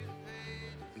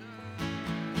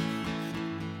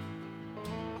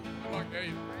There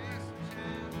you go.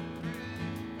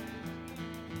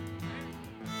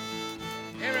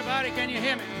 Everybody, can you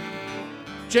hear me?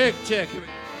 Check, check. Mic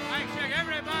check.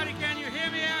 Everybody, can you hear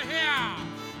me out here?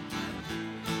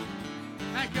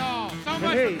 Thank y'all so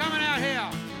much for coming out here.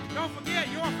 Don't forget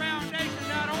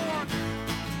yourfoundation.org.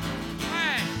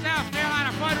 South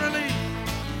Carolina Flood Relief.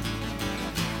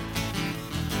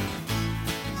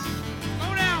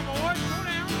 Slow down, boys. Slow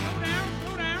down, slow down,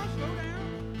 slow down, slow down.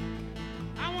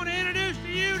 I want to introduce to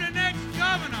you the next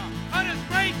governor of this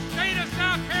great state of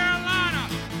South Carolina,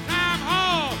 Tom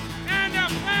Hall, and the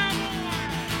Plowboys.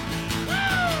 Woo!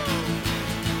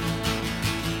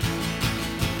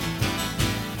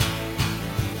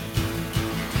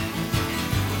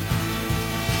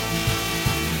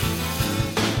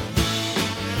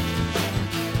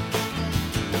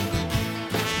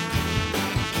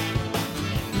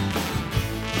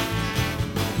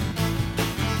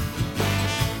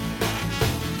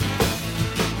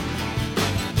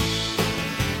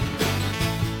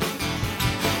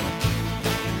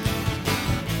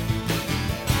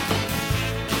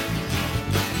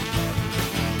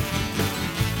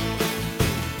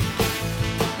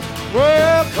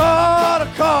 Well,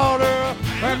 Carter,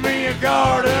 plant me a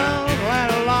garden,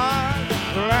 plant a line,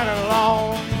 plant a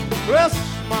lawn. Rest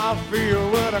my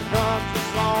field with a country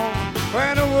song.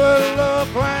 Plant a wood love,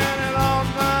 plant it on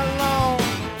my lawn.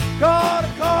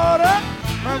 Carter,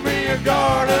 plant me a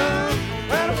garden,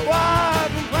 plant a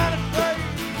wide and plant a straight.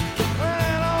 Plant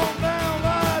it on down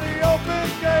by the open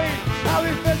gate. I'll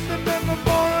be fishing in the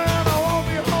morning and I won't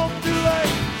be home too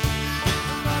late.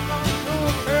 I'm not going to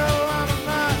Carolina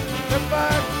night. Get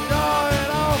back to God, it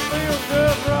all feels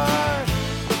just right.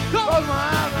 Close my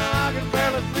eyes and I can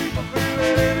barely sleep. I feel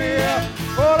it in the air.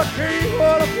 What a key,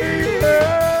 yeah.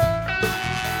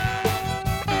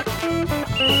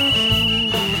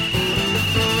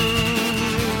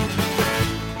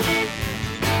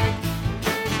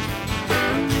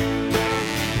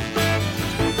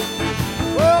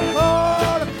 Well,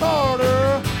 Carter,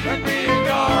 let me a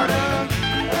garden,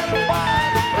 and a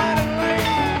wide planted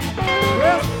lane.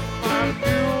 Well, my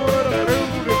view would have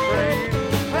moved the train,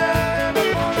 and I'm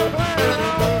gonna plant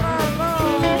all night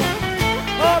long.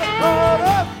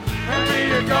 Carter, let me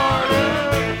a garden,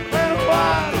 and a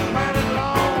wide planted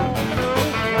lawn.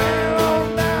 Plant on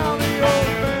down the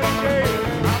open gate.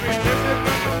 I'll be fishing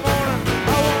in the morning,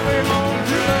 I won't be home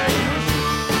too late.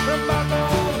 Come back on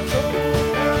the door,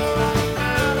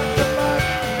 Carolina, get back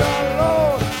to God,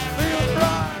 Lord, feels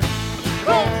right.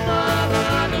 Don't mind that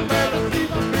I can barely sleep,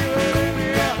 I feel it in the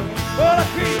air. What a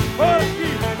key,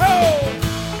 oh!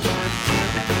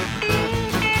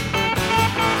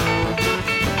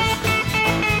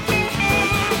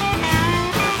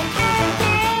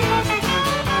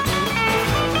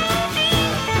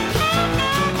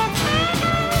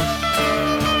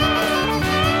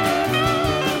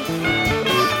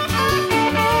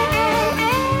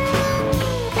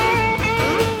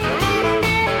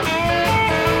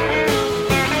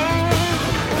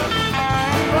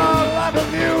 Run like a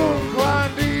mule,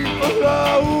 climb deep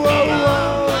below.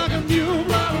 Like a mule,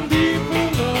 climb deep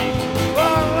below.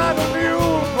 Run like a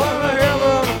mule, climb the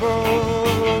heaven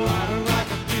above. Like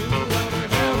a mule, climb the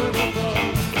heaven above.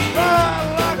 Run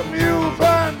like a mule,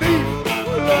 climb deep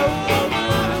below.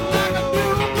 Like a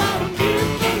mule, climb deep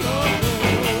below.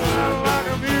 Run like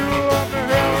a mule, up the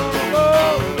heaven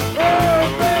above. Oh,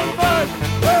 baby,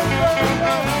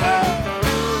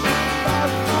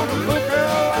 on the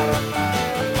lookout out of night.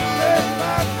 Get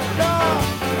back to God,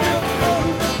 feel the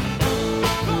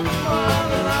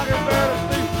and I can barely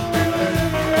sleep, feel it in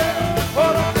the air.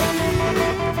 What a key,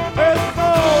 his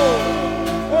soul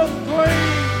was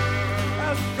clean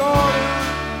as garden.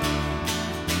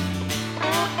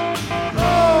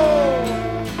 Soul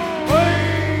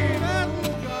clean as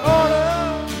garden.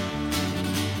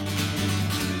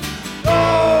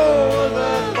 Soul was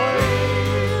as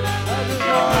clean as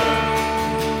garden.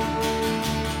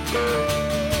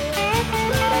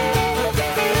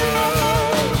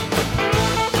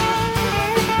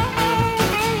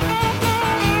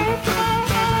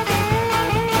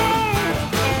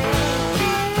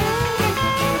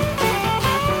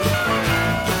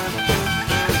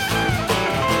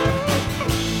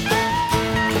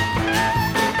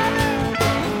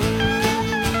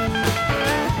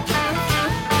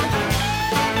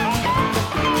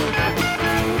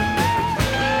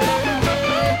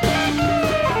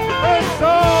 His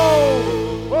soul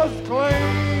was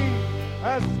clean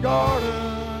as garden.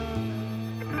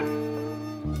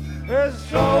 His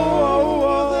soul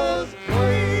was as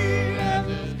clean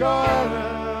as garden.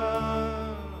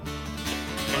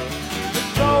 His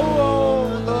soul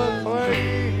was as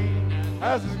clean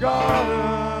That's his garden.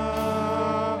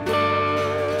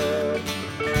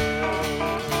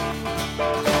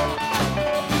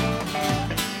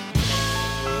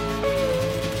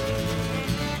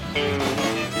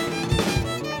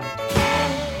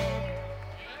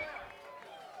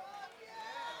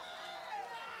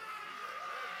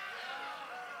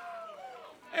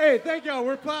 Hey, thank y'all.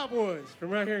 We're Plowboys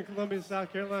from right here in Columbia,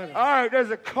 South Carolina. All right,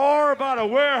 there's a car by the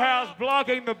warehouse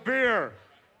blocking the beer.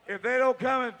 If they don't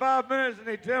come in 5 minutes and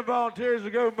need 10 volunteers to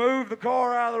go move the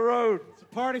car out of the road. It's a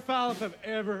party foul if I've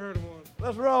ever heard of one.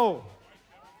 Let's roll.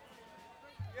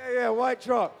 Yeah, white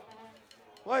truck.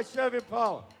 White Chevy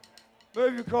Impala.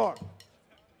 Move your car.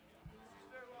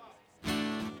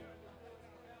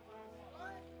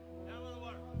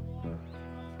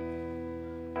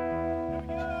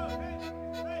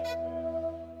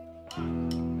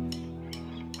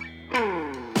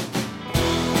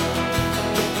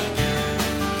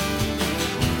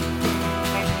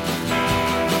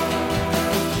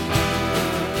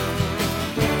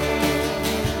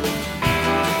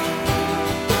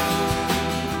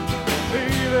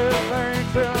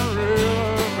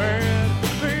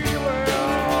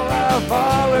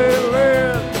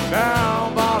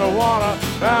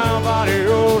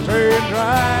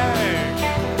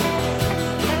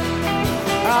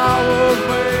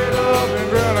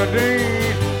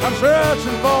 I'm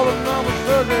searching for the number,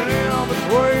 searching in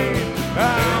between.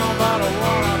 Down by the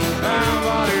water, down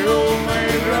by the old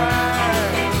main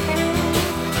drive.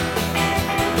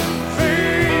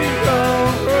 Things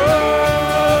don't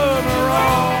run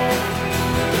wrong.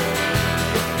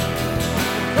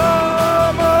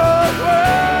 Come away,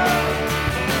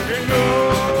 you know.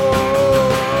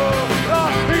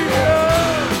 Lost people,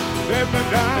 let me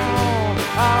down.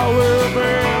 I will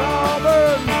bear all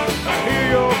burdens. Hear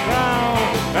your crown.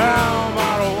 Down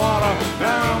by the water,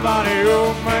 down by the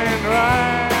old main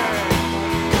drive.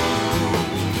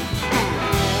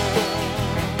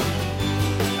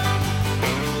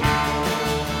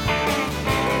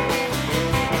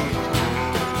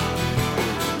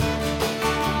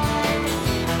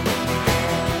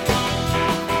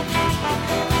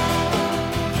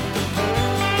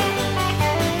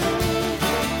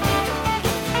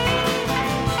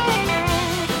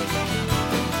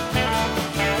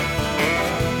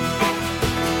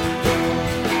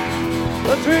 A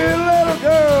sweet little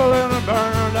girl in a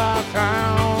burned out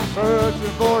town,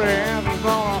 searching for the answers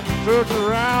on a search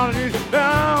around. And she's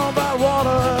down by the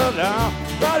water, down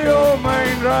by the old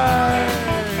main drive.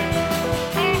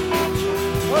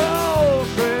 Well,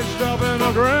 stretched up in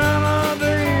a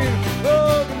grenadine,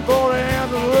 looking for the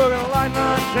answers, looking like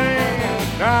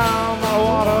 19. Down by the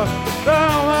water,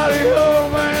 down by the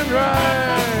old main drive.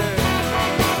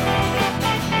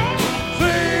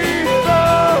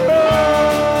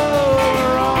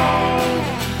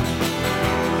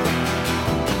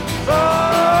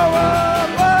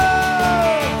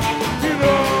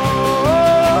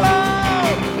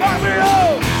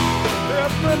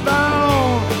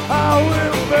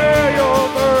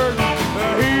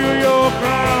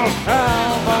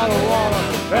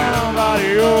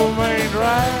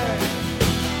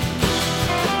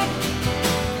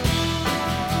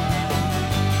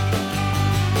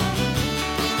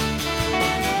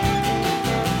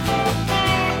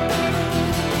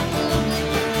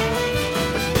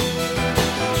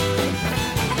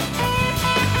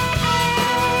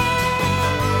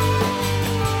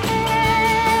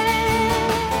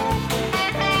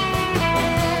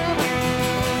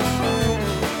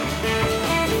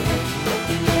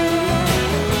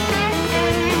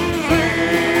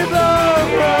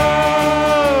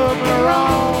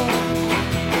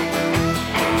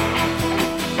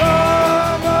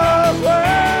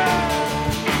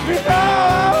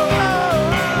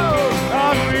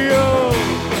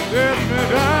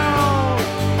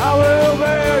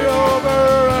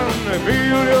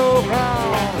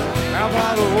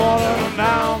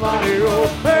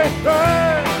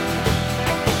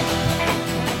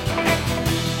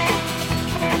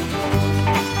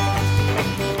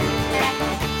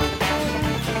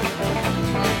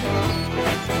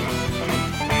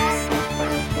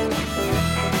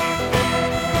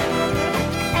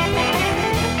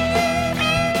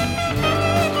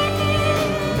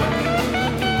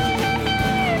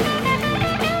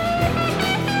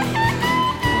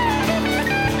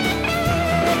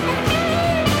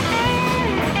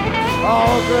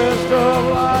 All dressed up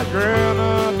like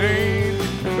grenadine,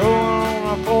 going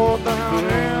on a 4th down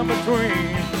in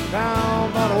between.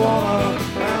 Down by the water,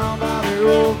 down by the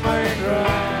old main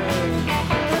drive.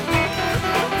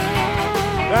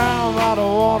 Down by the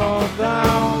water,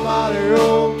 down by the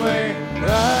old main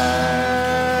drive.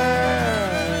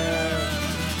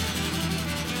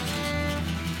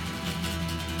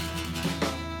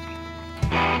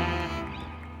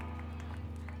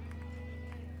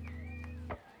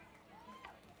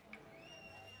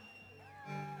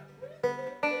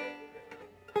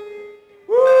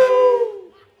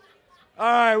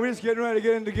 right, we're just getting ready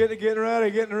to getting ready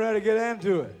to get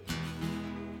into it.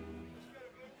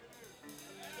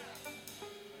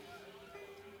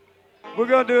 We're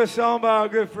going to do a song by our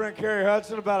good friend Carrie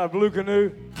Hudson about a blue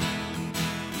canoe.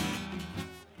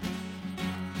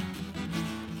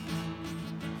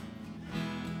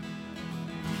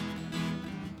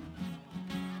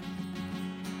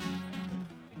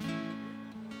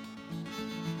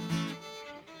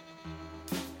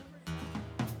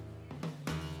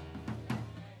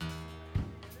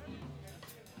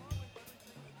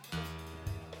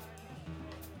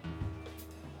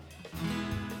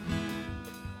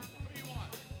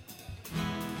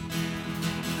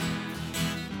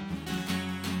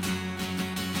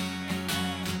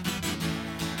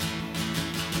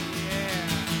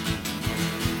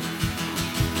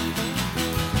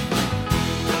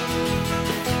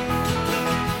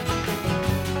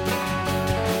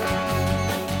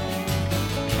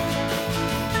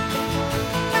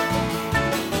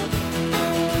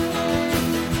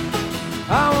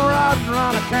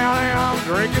 Around the county, I'm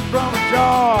drinking from a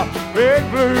jar. Big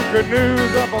blue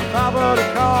canoes up on top of the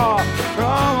car.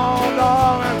 Come on,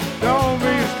 darling, don't be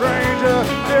a stranger.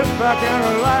 Sit back and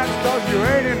relax, cause you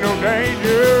ain't in no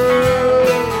danger.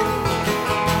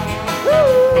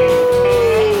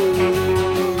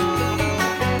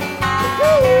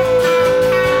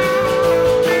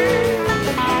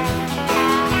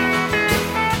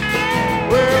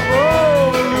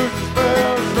 Well, the losing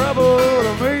spell is trouble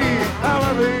to me.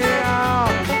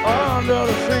 Under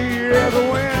the sea, there's a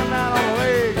wind out on the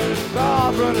lake.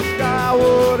 Stars from the sky,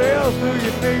 what else do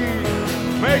you need?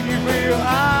 Make you feel I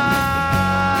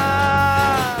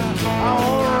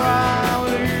wanna ride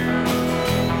with you.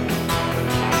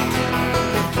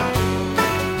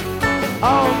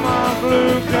 On my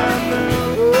blue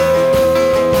canoe. Ooh,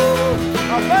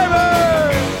 oh, baby,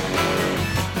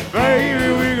 baby,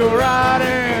 we go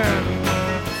riding.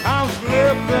 I'm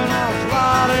slipping, I'm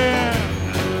sliding.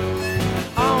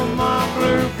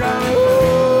 Blue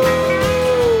canoe.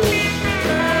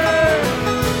 Yeah.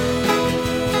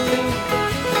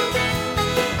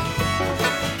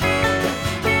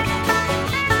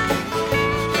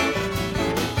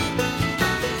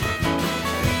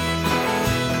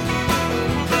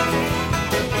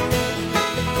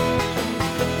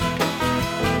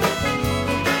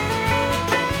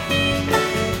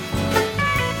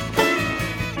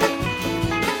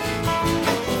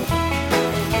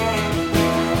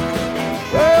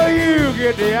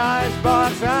 Get the ice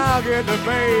box, I'll get the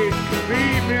bait.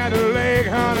 Beat me at the leg,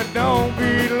 honey, don't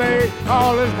be late.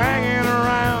 All this hanging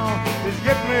around is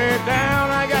getting me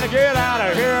down. I gotta get out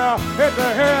of here, get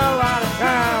the hell out of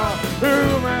town.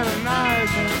 Too many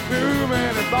nights and too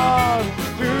many bars.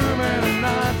 Too many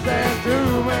nights and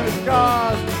too many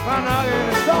scars. I'm not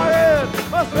getting started,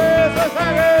 my space is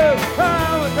hanging.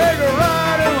 Time to take a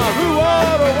ride in my blue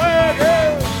water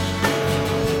wagon.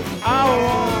 I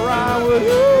wanna ride with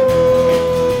you.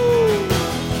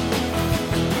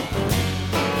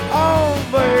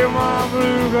 Baby, my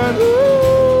blue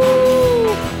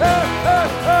canoe. Hey, hey,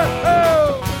 hey, hey.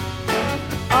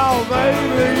 Oh,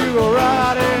 baby, you go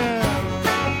riding.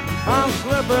 I'm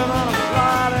slipping and I'm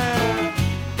sliding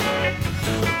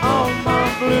on my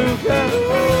blue canoe.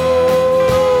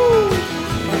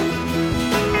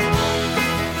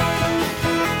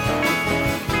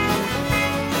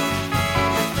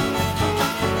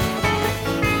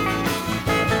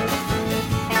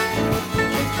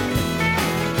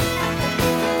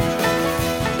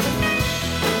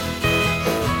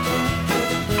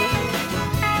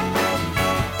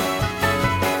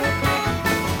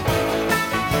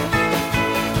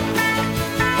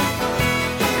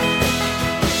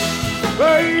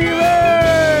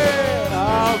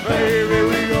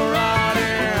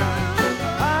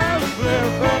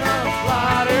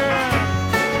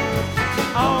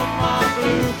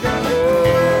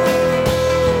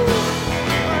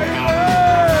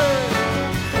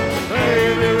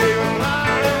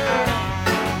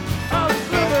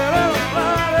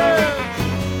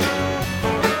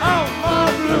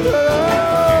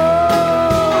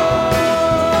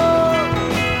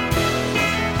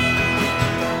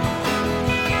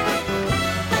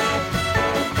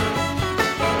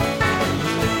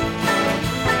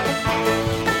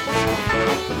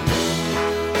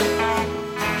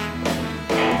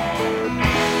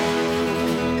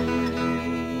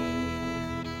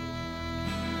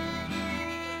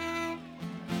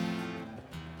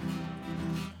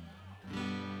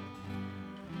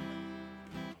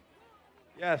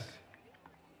 Yes.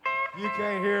 You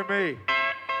can't hear me.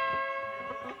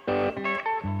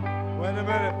 Wait a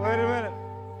minute.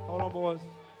 Hold on, boys.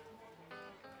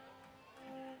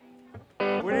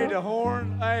 We need the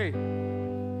horn. Hey,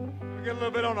 you get a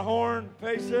little bit on the horn,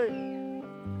 Pacey.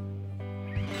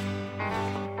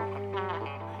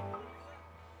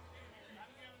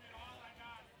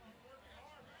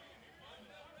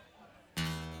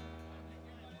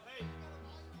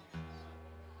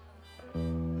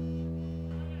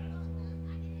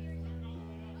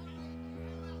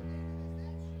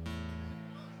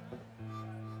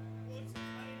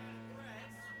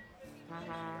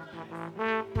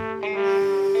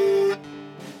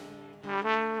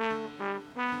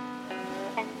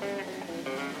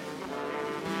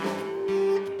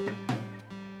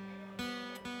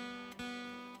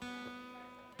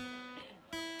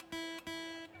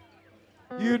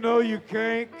 You know you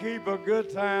can't keep a good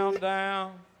town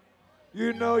down.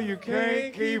 You know you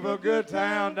can't keep a good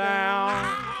town down.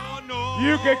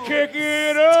 You can kick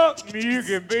it up, you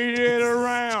can beat it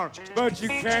around, but you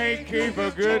can't keep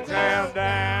a good town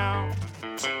down.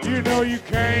 You know you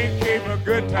can't keep a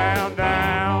good town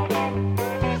down.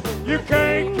 You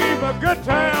can't keep a good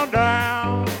town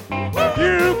down.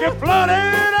 You can flood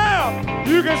it out,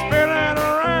 you can spin it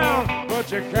around,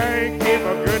 but you can't keep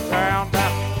a good town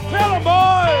down. Tell 'em,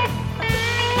 boys!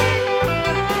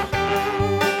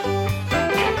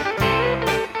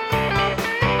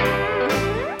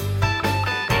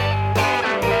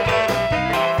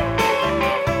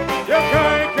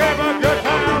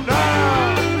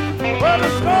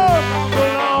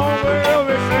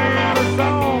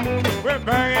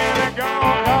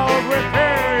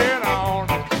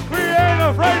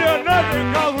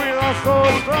 So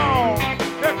strong,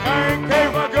 you can't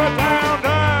keep a good town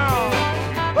down.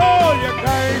 Oh, you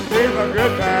can't keep a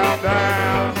good town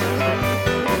down.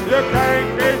 You can't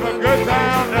keep a good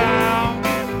town down.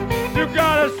 You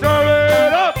gotta serve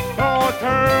it up or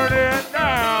turn it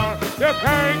down. You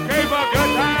can't keep a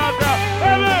good town down.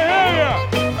 Let me hear you.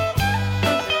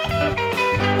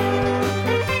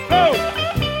 No.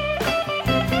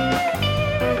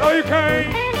 No, you can't.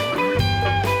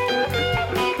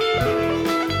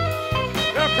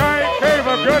 Keep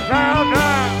a good town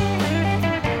down.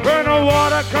 When the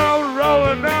water comes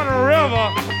rolling down the river,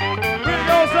 we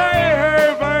gon' say, hey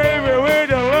baby, we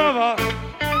deliver.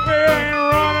 We ain't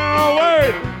running away,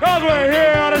 cause we're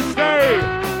here to stay.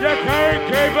 You can't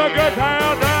keep a good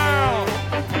town down.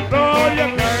 No, you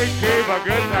can't keep a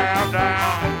good town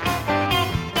down.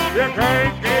 You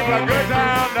can't keep a good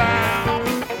town down.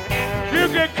 You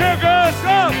can kick us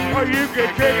up or you can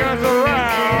kick us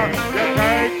around. You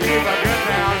can't keep a good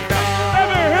town down.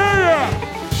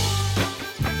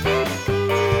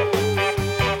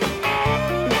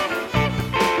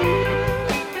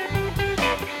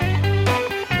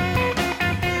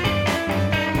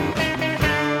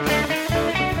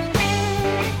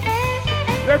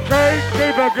 You can't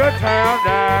keep a good town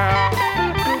down.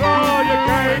 No, you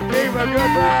can't keep a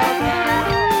good town down.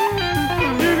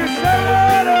 You can set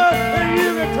it up and you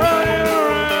can turn it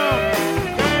around. You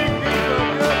can't keep a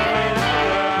good town down.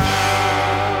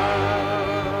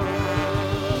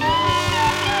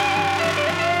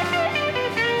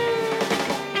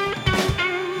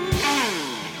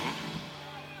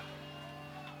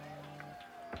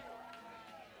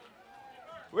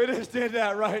 We just did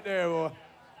that right there, boy.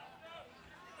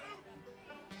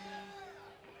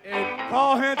 And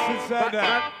Paul Henson said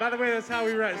that. By the way, that's how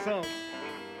we write songs.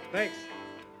 Thanks.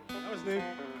 That was new.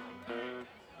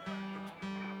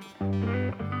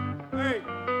 Hey,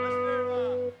 let's do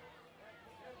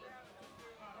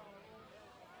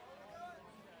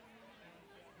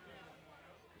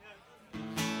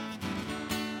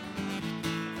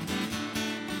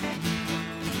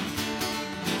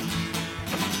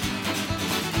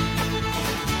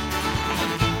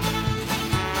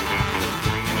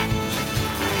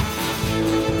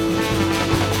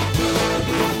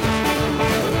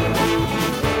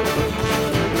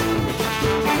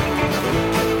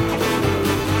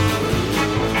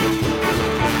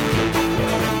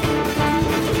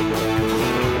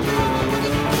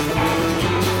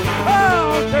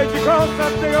across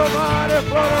that big old mighty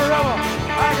flooded river.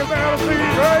 I can barely see the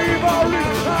grave or reach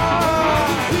the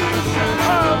side.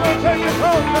 I'm gonna take you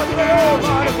across that big old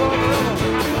mighty flooded river.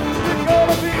 It's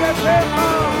gonna be that 10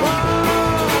 mile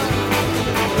ride.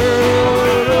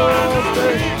 We'll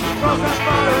stay across that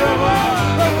mighty river.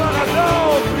 Don't let a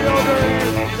dog feel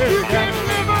dream. If you can't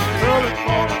remember early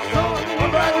morning sun, I'm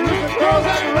back to reach across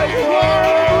that lake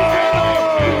world.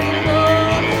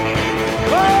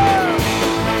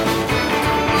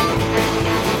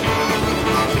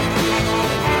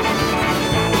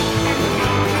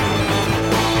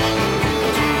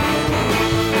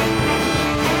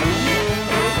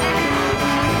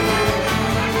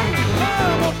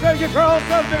 Take you across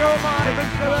that big old mighty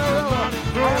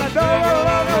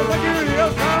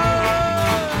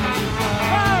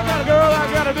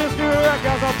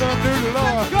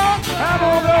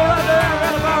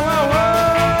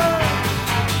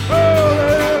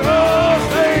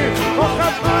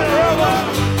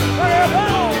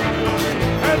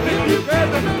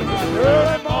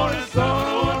Early morning sun,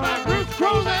 oh, my roots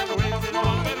grows and the winds blow,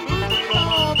 and the moon is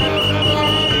long,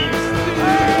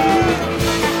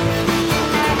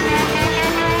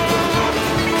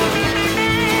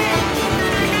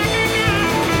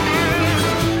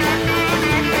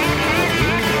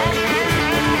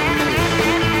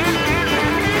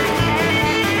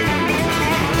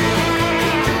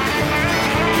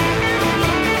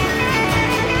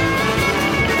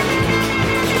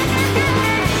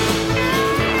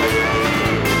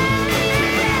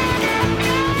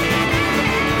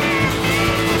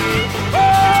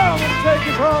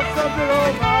 across something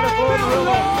old mighty for the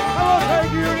river. I'm gonna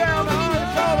take you down the hard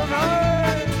shoulder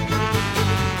night.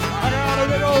 I got a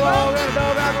big old log and a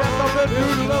dog, I got something to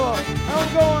deliver. I'm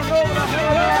going over the hell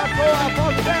of that before I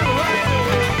punch it down the rain.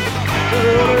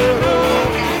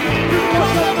 You got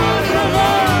somebody to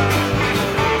run.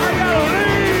 I gotta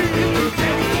leave.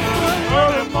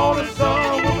 Early morning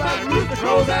sun, with that rooster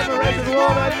crows and the racing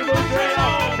water at your little trail.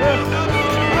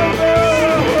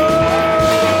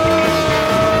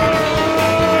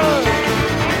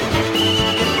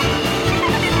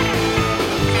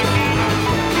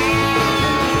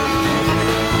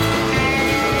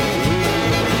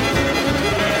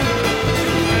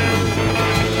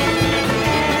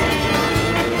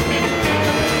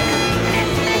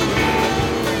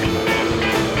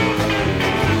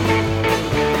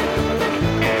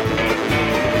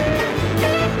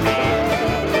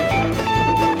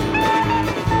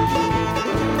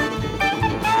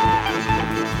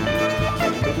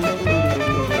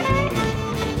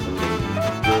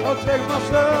 Take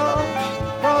myself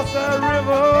across that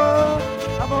river.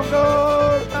 I'm gonna go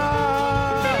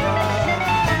down.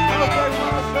 I'll take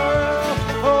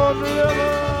myself on the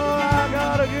river. I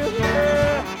gotta get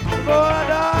there before I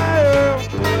die.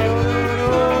 Floating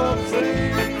up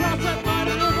sea, across that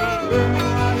mighty river.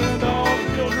 Like a dog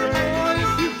still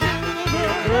dreams.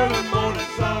 Early morning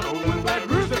sun, with that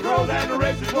rooster crows and the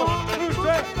racing one.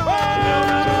 Rooster,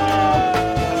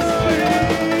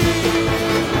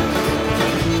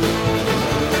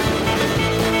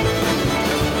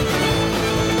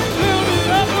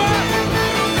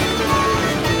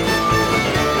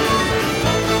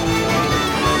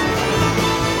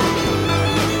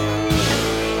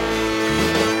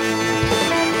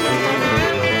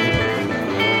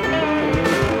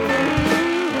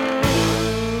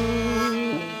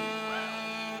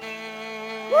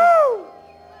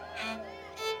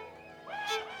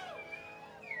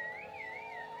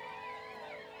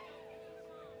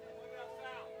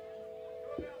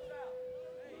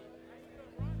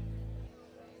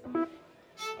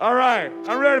 all right,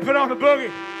 I'm ready to put on the boogie.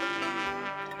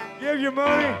 Give your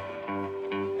money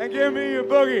and give me your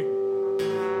boogie.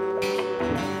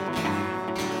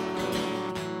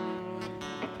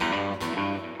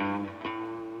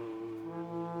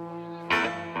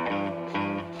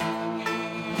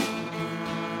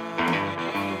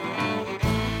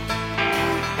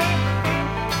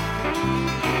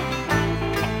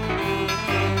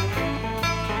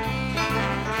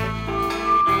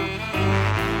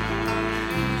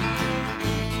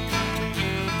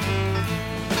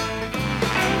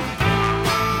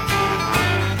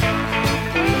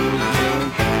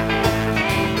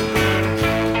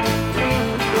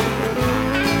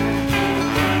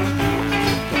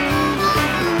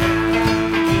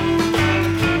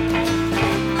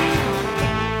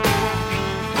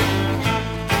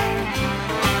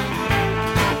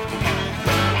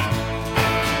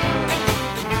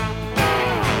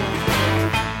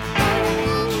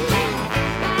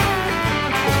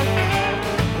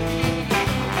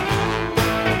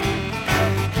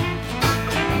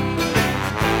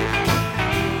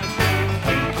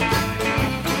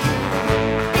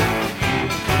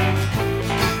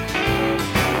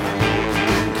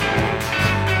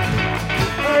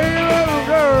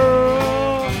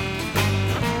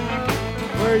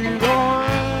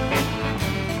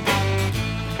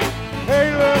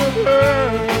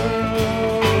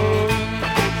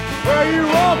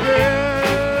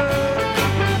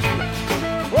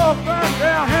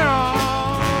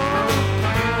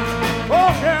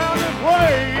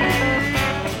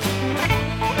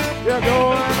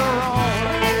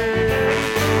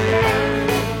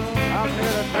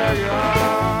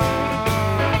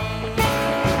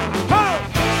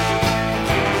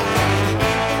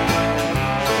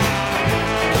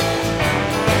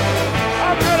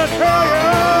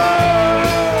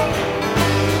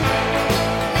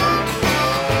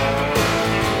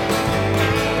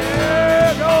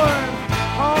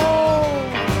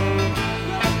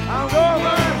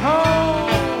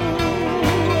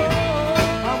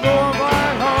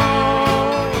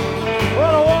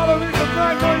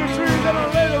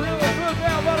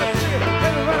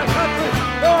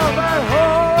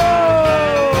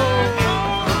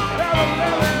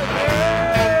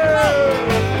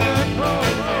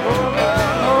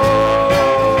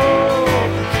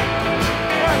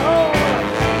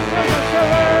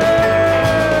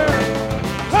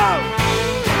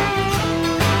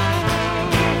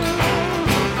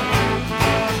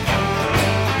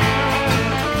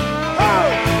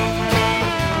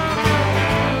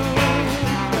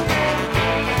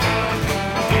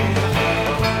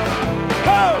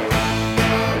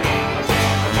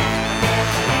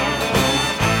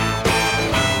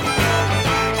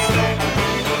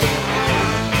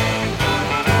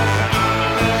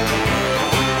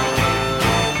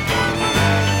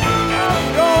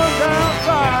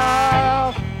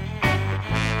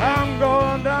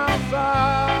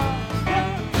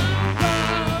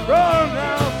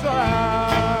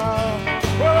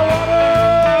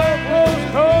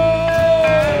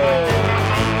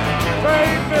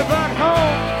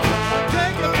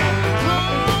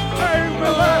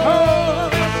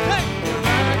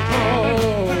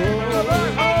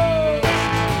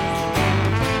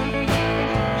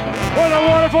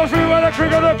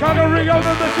 Chicago, Rio,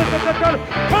 Mississippi,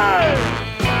 hey!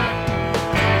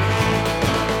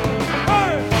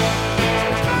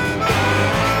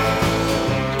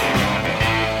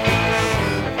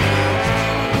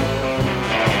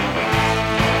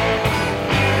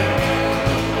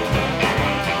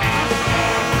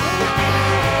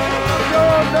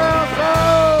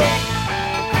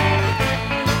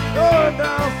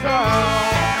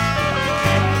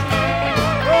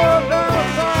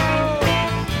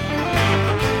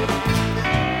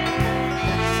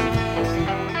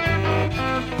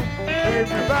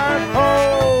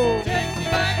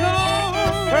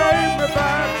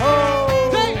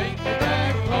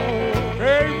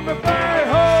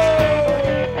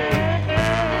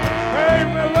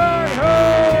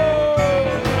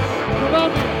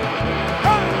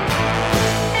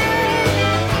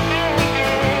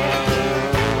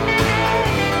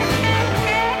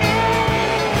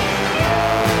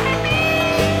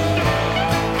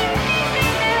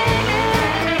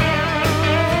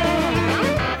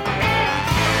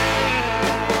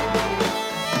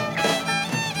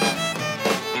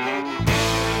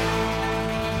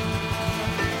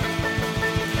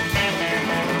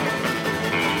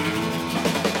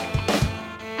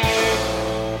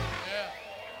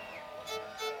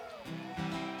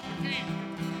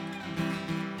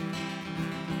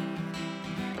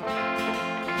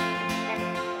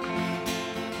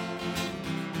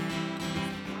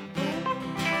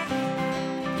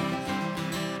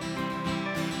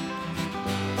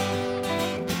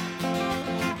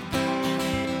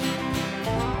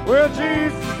 Well,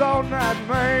 Jesus on that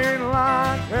main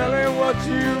line, tell him what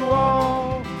you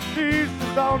want.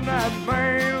 Jesus on that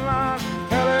main line,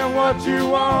 tell him what you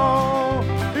want.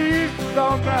 Jesus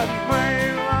on that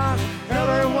main line, tell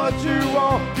him what you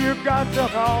want. You got to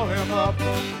call him up,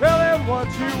 tell him what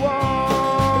you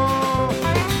want.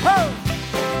 Ho!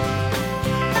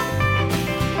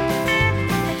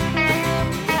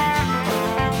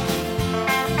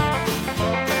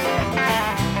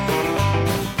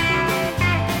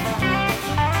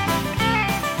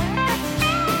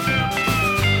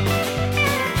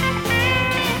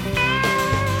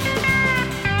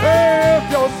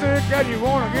 If you're sick and you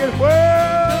want to get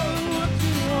well,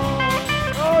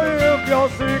 oh, if you're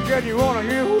sick and you want to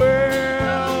get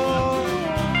well,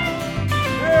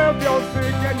 if you're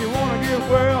sick and you want to get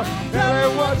well, tell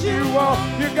him what you want.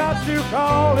 You got to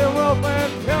call him up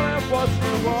and tell him what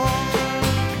you want.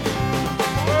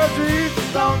 Well,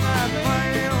 Jesus on that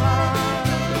main line.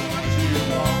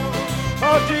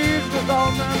 Oh, Jesus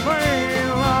on that main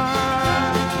line.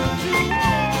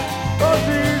 Oh,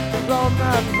 Jesus on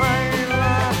that main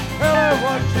line. Tell him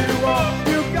what you want.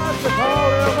 You got to call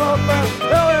him up and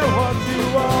tell him what you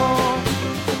want.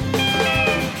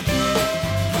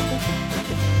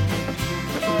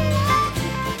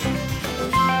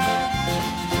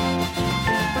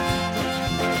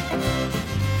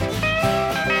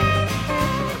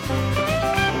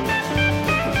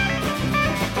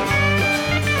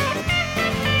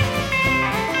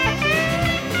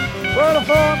 Well, the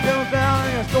fog comes down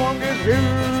and the storm gets huge,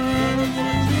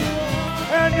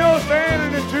 and you're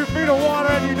standing in 2 feet of water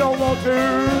and you don't want to.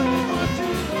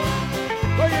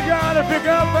 But you gotta pick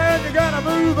up and you gotta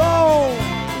move on.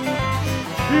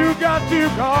 You got to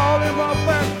call him up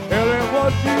and tell him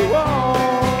what you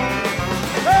want.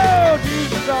 Oh,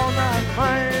 Jesus on that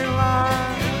main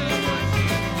line.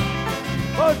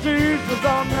 Oh, Jesus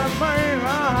on that main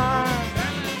line.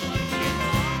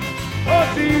 Oh,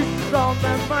 Jesus on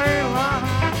that main line.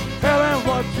 Tell him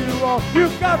what you want. You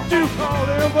got to call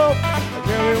him up and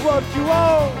tell him what you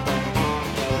want.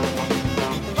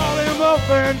 Call him up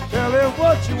and tell him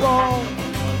what you want.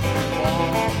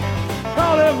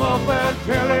 Call him up and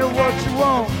tell him what you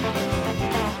want.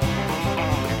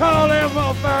 Call him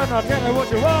up and tell him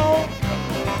what you want.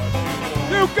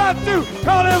 You got to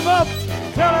call him up,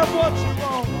 tell him what you want.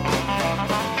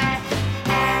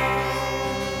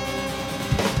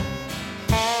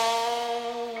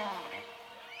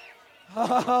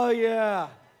 Oh, yeah.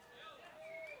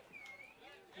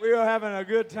 We are having a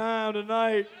good time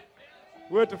tonight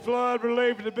with the flood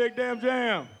relief of the Big Dam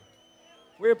Jam.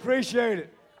 We appreciate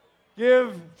it.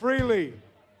 Give freely.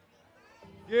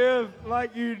 Give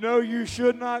like you know you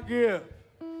should not give.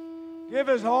 Give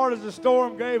as hard as the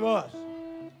storm gave us.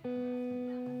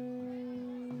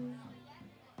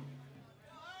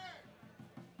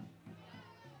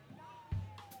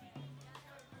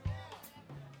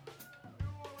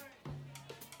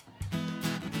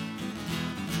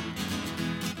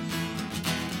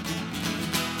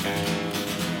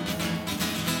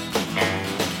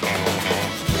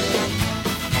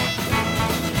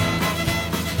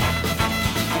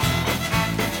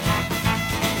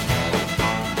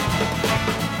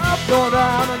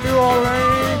 to New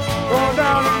Orleans, going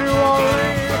down to New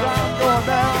Orleans. I'm going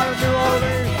down to New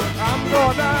Orleans. I'm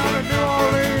going down to New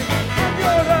Orleans. I'm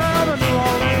going down to New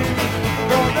Orleans.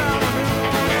 Going down to New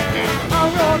Orleans.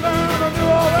 I'm going down to New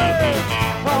Orleans.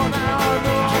 Going down to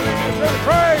New Orleans. Let's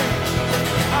pray.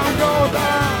 I'm going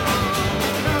down.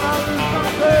 And I lose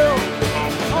myself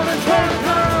on this train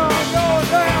town. I'm going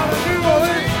down to New Orleans. New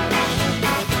Orleans.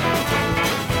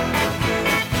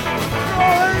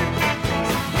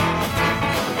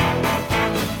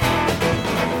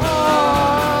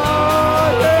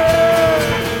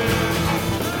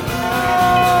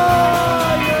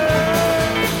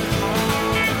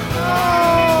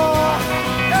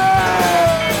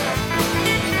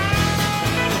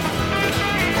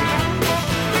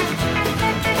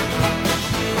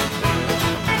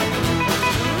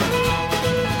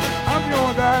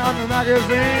 Magazine.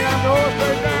 I'm going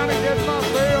straight down to get my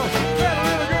fill. That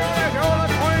little girl that's on the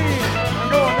queen. I'm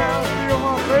going down to steal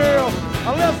my fill. I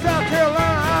left South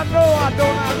Carolina. I know I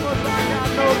don't have much. I got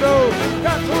no dough.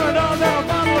 Got $20 down a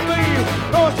bottle of beer.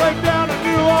 Going straight down to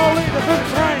New Orleans to the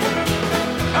train.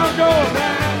 I'm going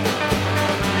down.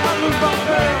 I lose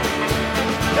myself.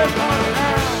 This part of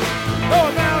town.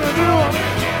 Going down to New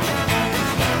Orleans.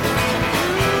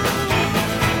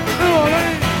 New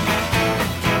Orleans.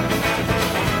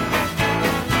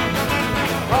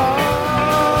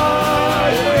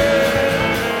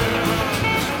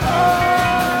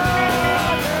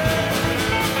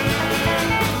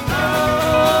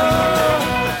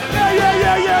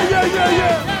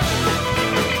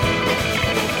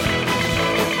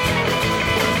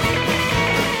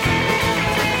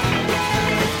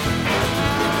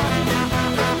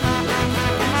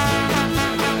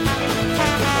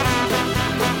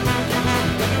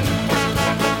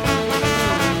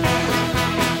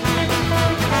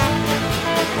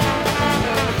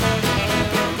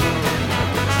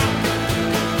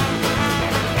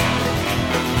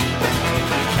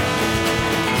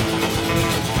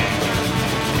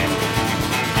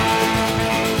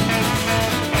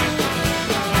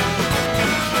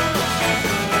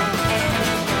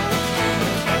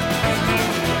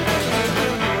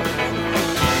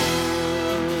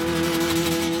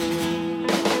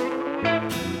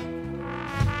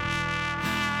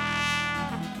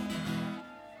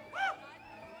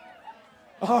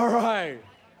 All right,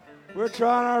 we're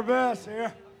trying our best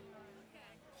here.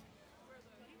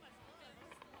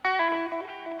 I'm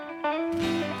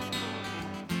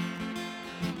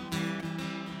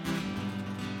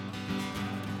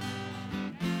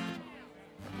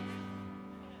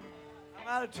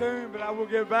out of tune, but I will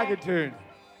get back in tune.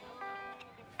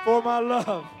 For my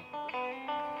love.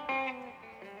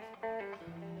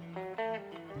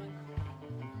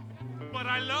 But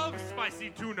I love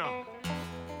spicy tuna.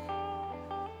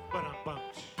 But I'm bunch.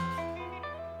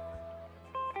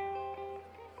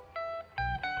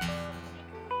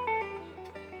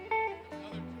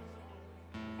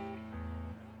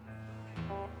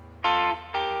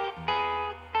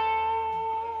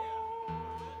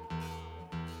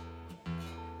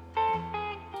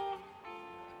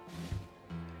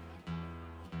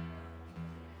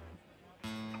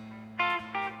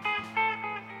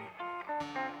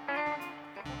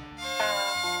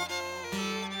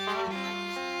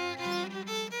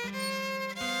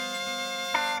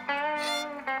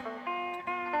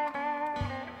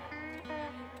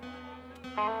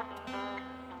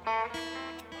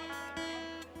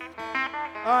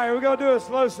 All right, we're going to do a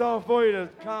slow song for you to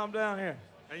calm down here.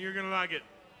 And you're going to like it.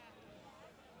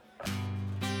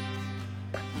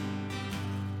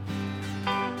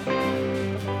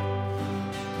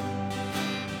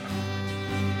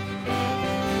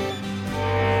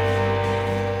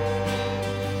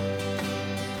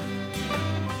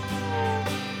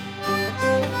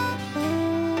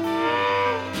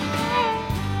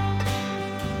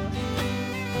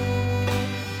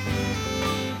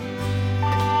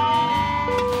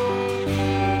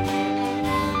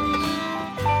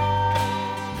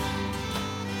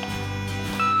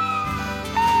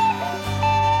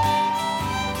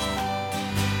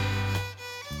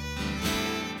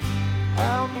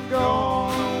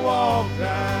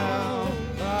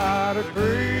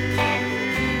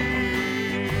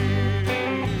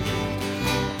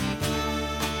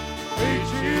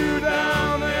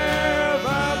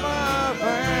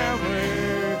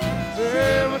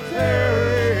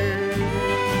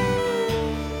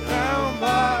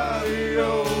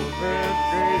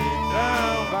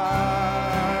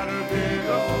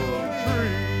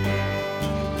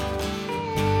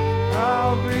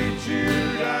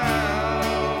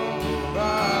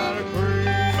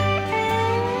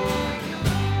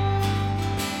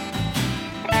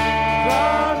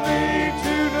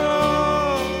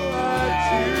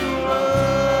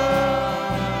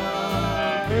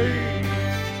 me.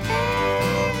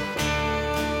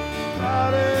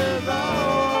 That is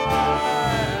all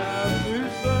I have to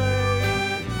say.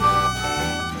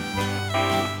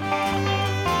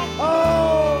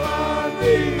 All I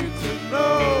need to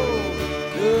know,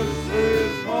 this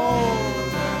is more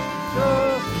than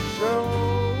just a show.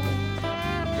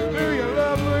 Do you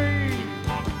love me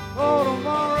for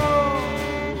tomorrow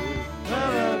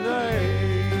and a day?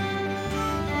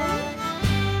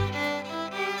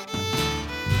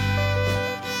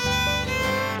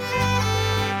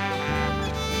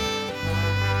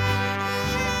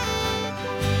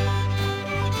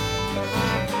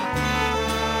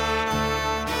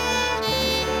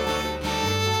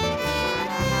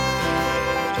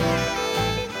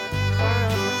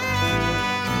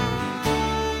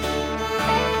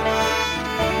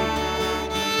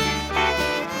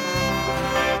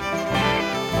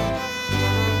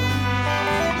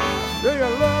 Do you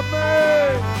love me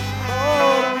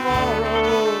more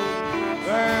tomorrow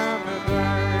than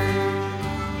today?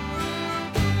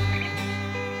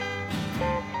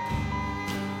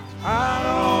 I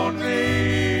don't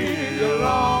need a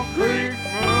Long Creek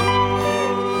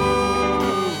moonshine.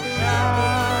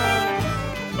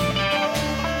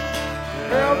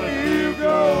 Help you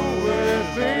go with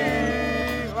me,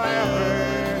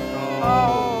 laughing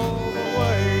all the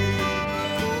way.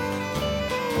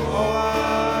 All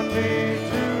I need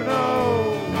to know,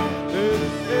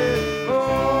 this is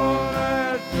more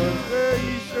than just a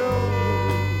show.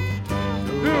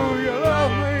 Do you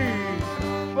love me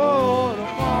for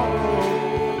tomorrow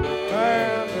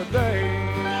and the day?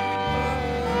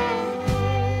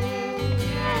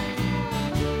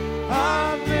 I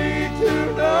need to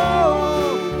know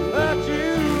that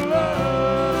you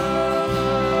love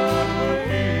me.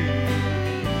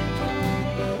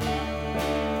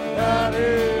 That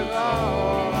is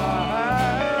all I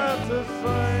have to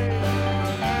say.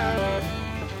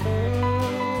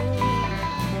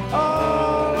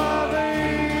 All I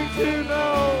need to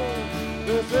know,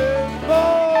 this is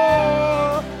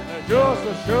more than just a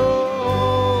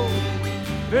show.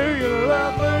 Do you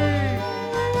love me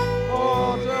for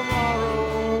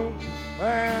tomorrow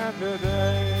and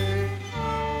today?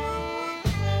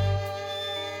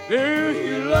 Do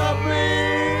you love me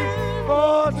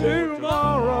for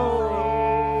tomorrow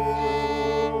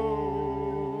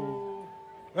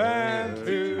and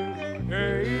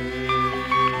today?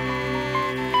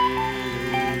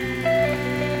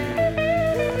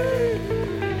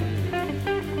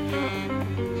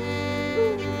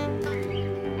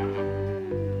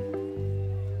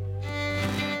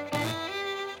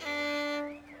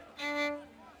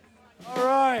 All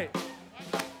right.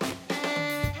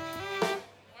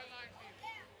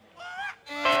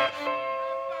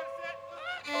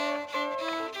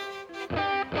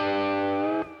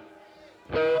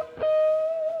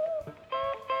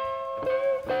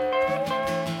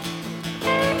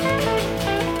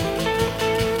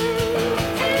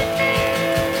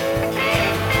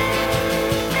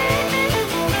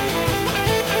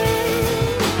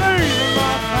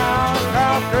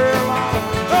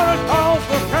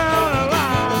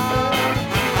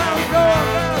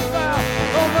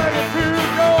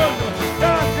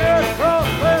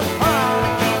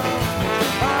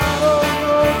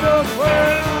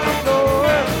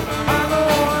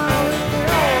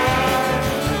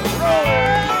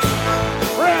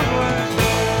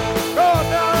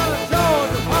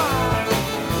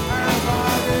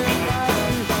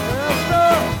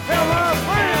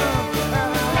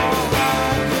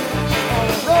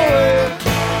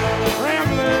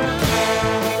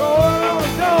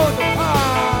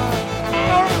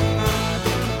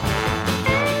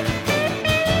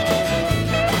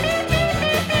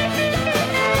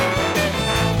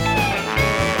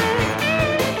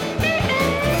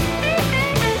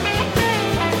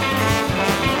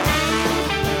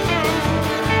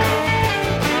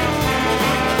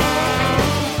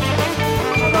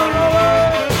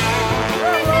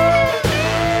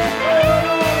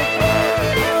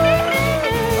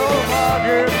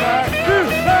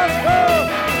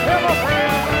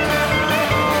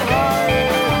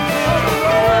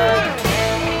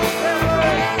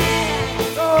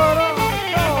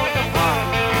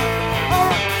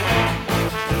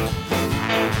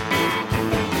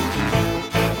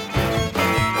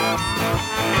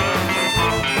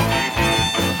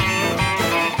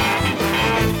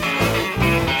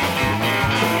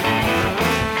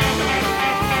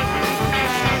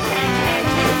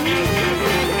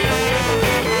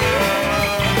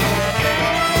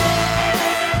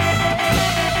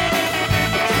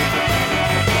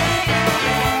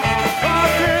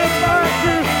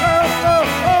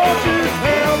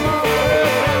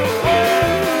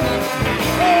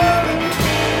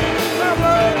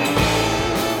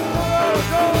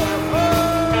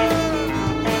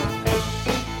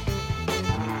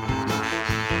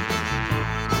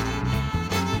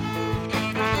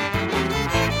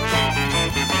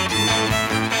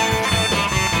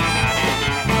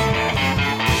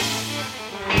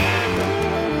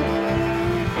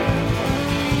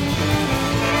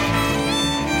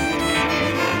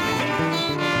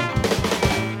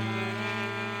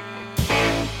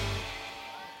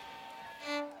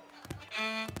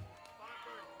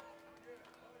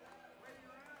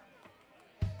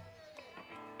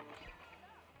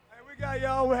 Hey,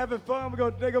 y'all, we're having fun.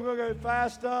 We're gonna go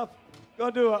fast stuff.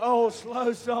 Gonna do an old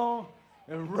slow song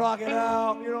and rock it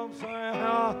out. You know what I'm saying?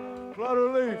 Huh? Flutter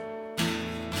leaf.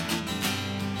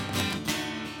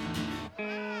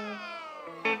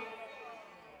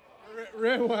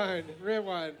 Rewind.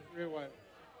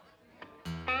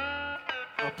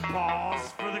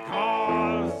 Applause for the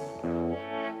cause.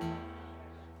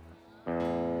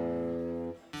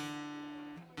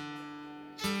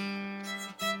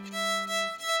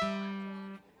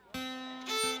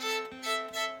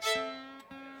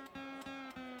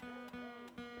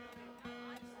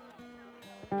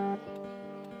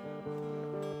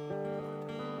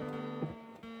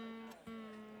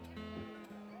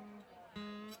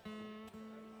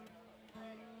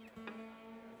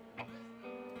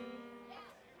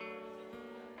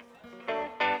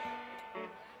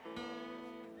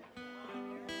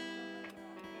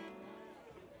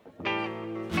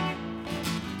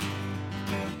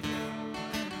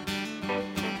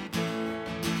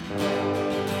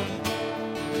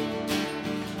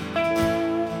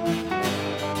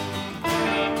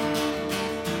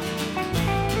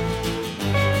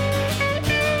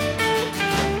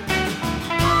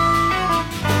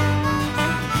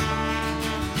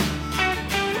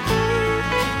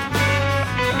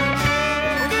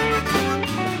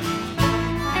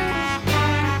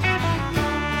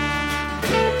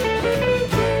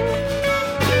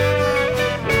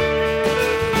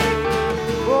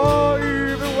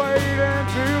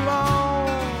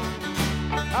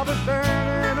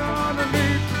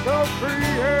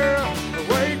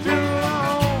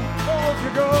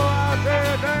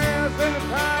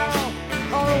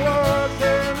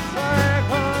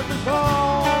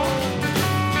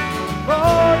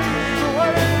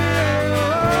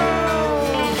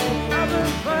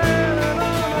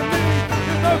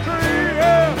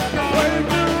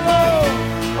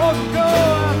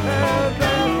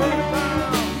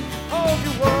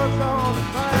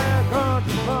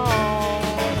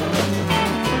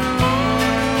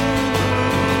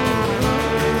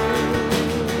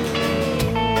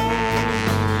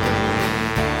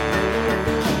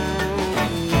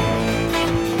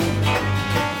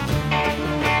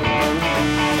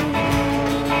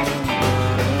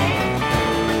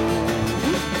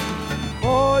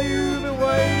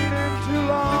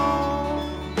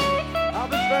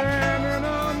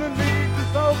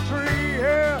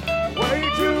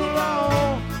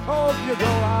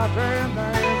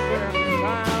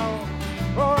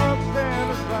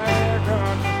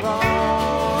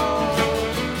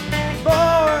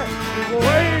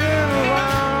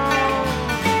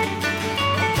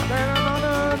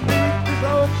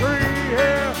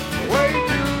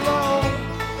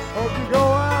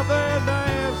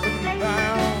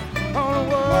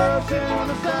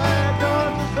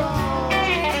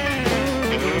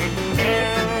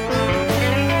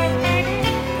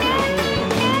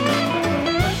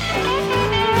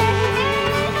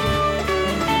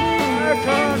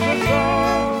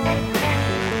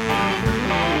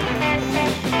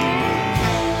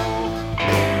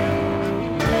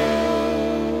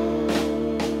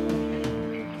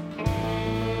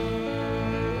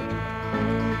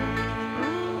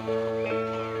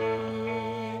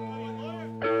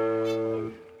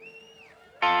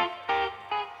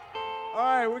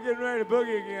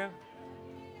 boogie again.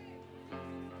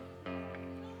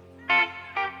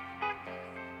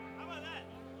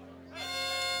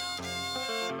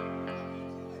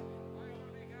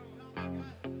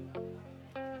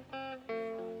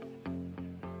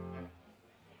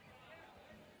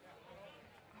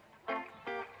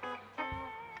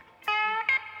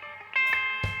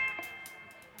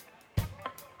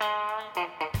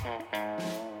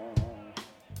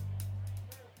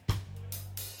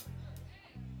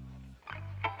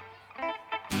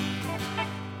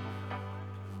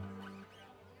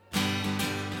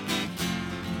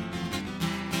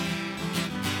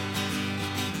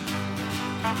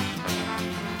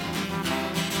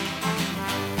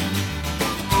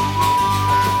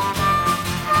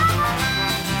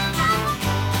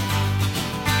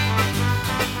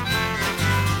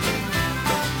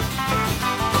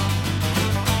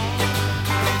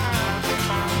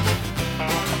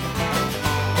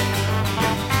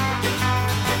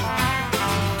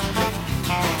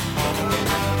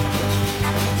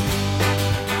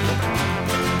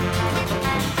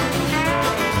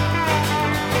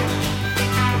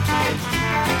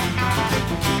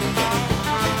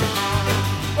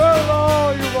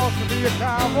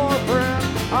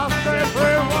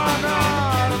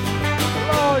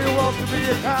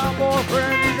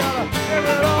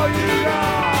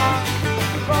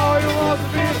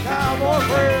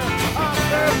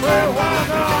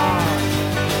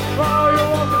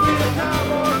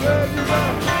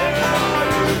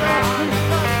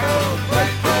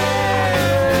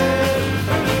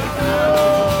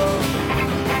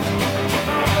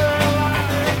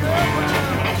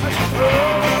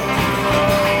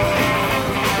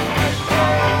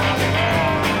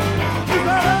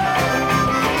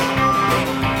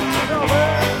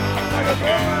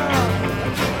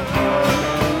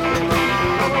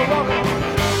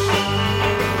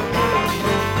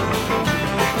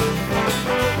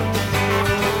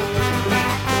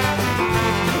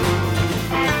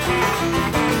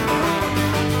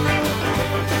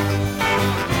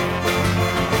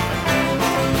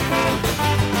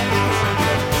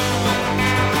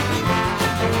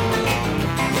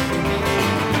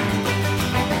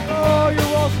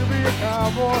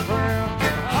 cowboy friend.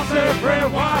 I said,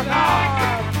 friend, why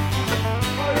not?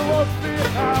 Oh, you want to be a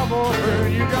cowboy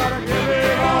friend, you gotta give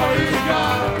it all you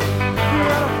got. You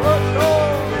gotta push on,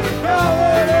 tell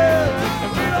where it is,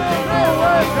 if you don't know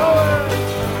where it's going.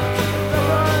 Step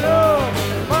right up,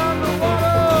 find the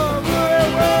water, move it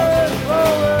where it's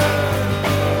flowing.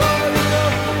 Oh, you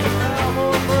want to be a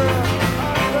cowboy friend.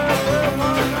 I said,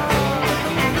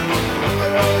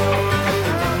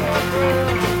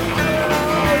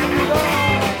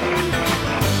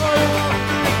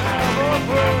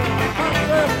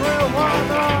 friend, why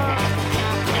not?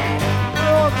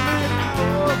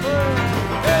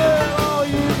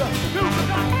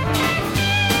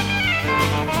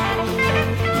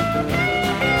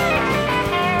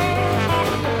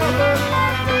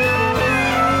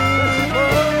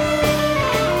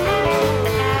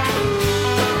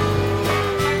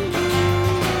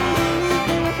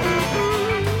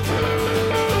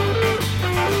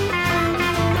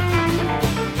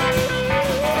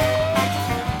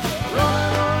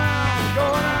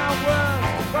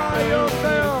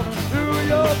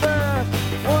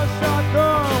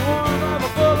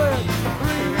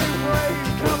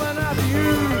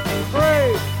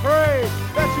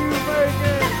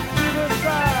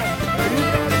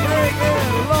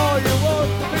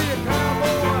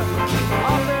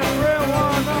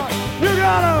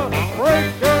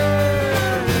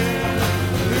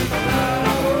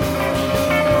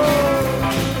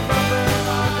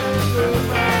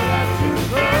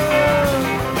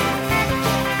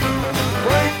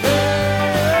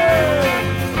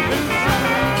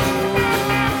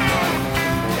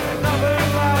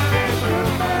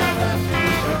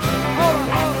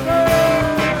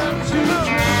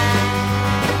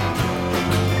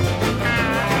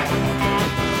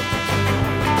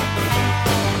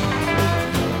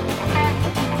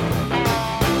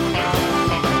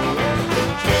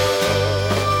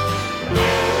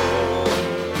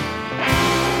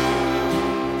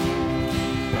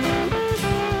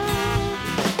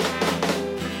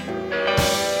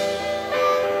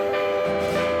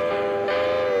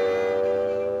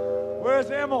 Where's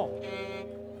Emil?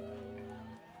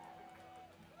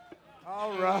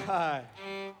 All right.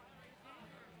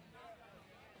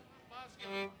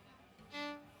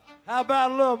 How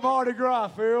about a little Mardi Gras,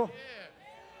 Phil?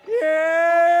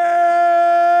 Yeah!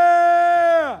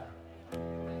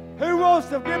 Who wants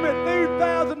to give me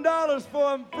 $2,000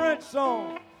 for a French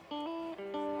song?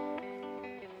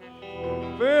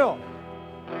 Phil.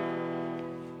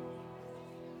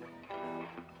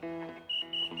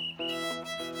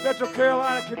 Central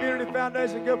Carolina Community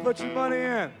Foundation, go put your money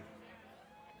in.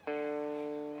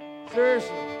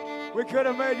 Seriously, we could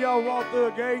have made y'all walk through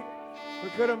a gate.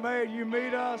 We could have made you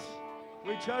meet us.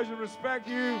 We chose to respect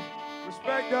you,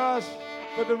 respect us,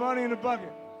 put the money in the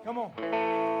bucket. Come on.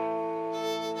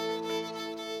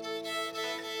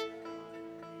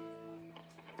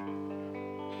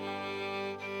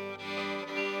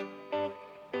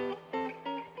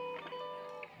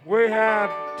 We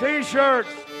have T-shirts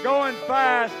going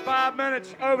fast, 5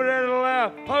 minutes over there to the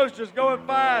left. Posters going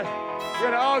fast. We're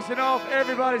going to auction off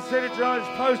everybody's signature on this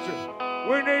poster.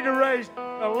 We need to raise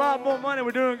a lot more money.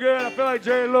 We're doing good. I feel like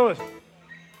Jerry Lewis.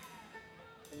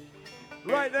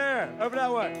 Right there, over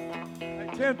that way,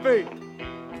 like 10 feet.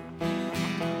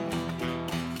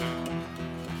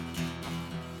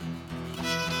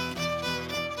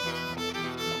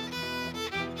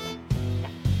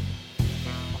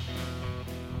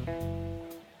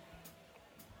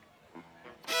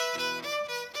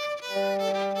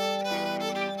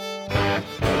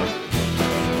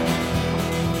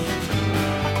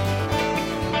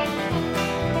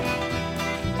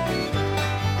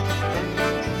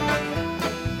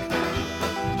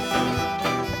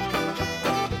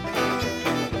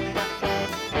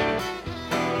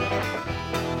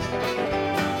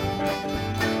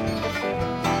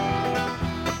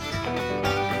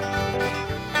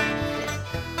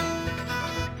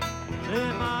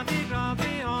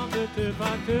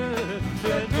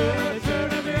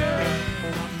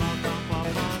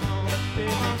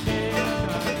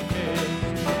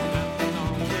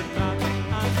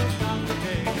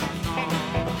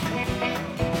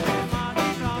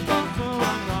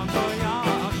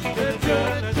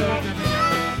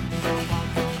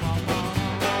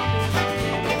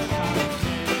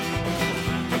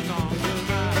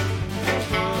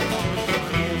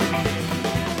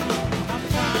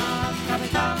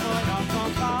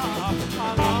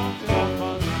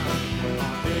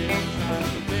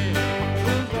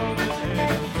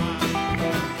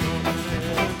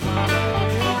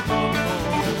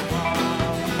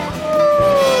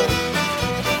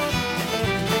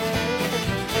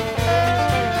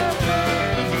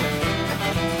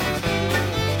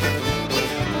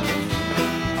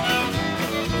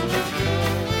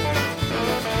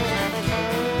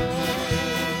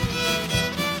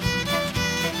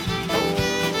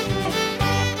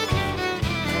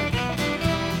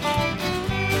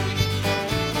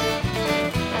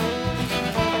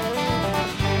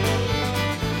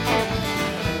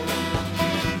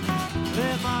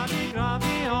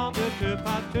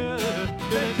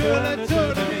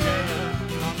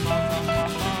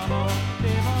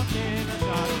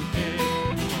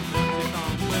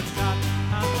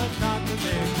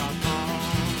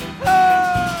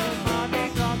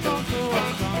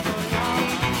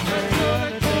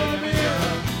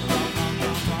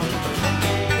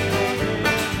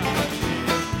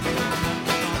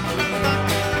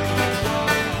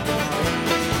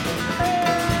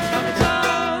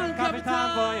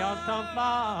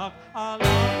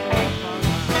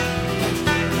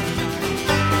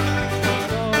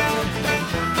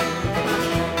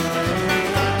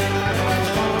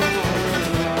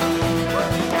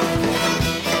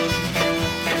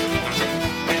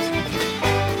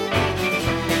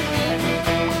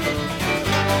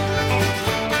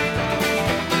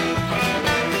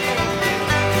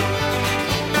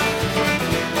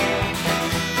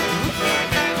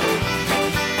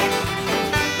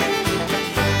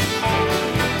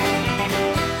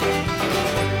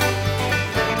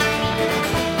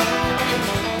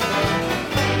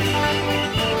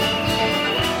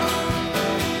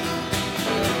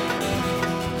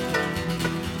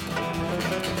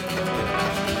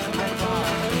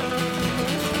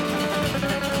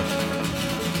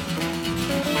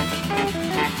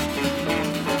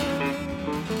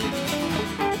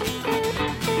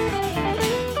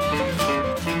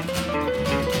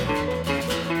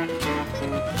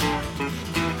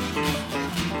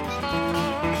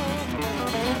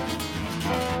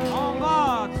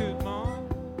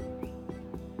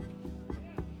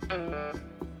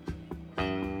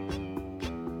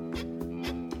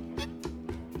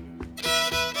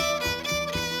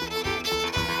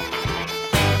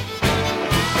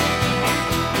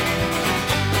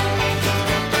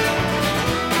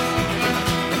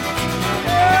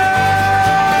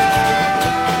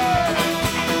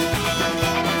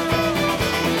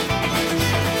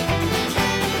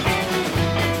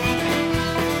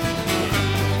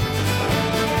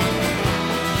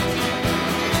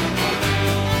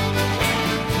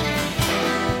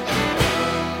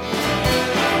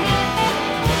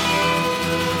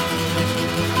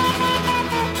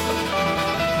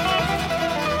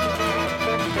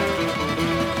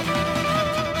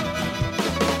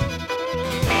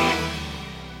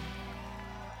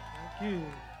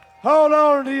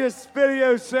 on to this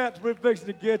video set we're fixing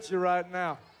to get you right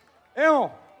now.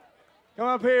 Emil, come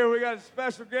up here. We got a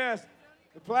special guest.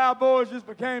 The Plowboys just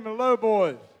became the Low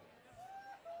Boys.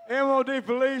 MOD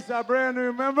Police, our brand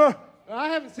new member. I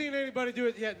haven't seen anybody do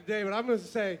it yet today, but I'm going to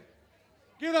say,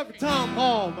 give it up for Tom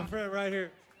Hall, my friend right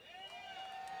here.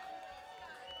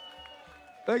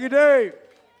 Thank you, Dave.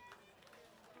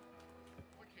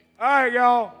 All right,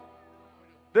 y'all.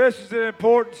 This is an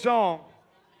important song.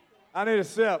 I need a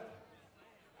sip.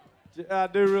 I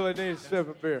do really need a sip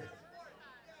of beer.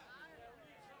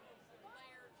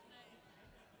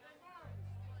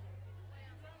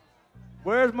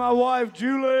 Where's my wife,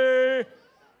 Julie?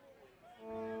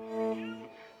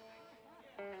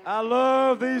 I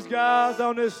love these guys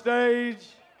on this stage.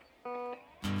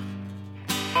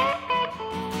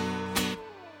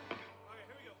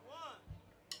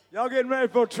 Y'all getting ready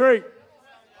for a treat.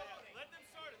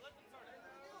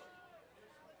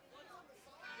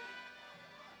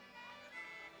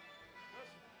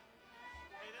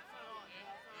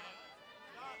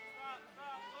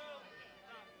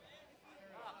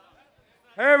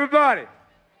 Hey, everybody,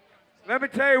 let me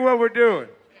tell you what we're doing.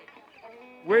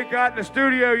 We got in the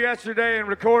studio yesterday and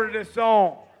recorded this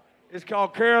song. It's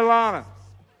called Carolina.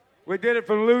 We did it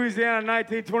from Louisiana in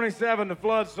 1927, the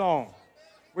flood song.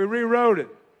 We rewrote it.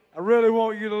 I really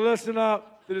want you to listen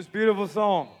up to this beautiful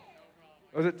song,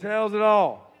 because it tells it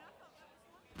all.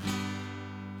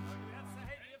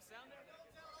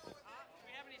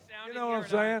 You know what I'm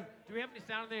saying? Do we have any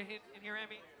sound in here,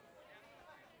 Emmy?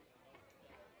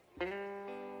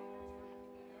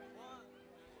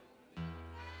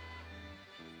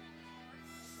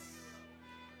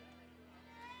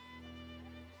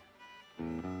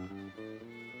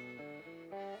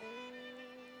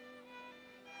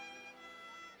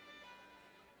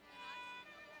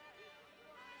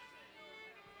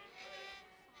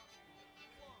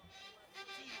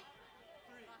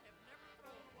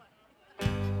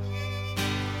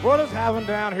 What is happening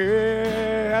down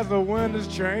here as the wind has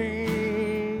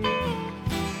changed?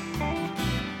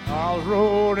 I was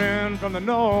rolling from the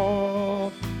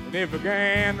north and it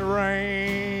began to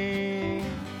rain.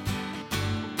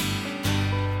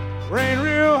 Rain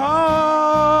real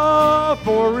hard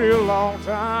for a real long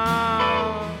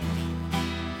time.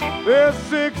 There's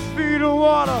 6 feet of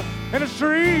water in the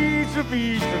streets of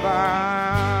East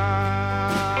Divine.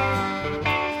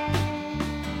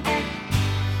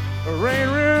 Rain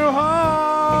real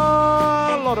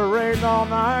hard, Lord, it rained all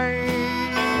night.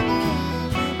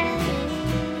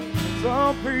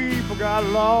 Some people got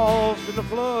lost in the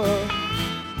flood.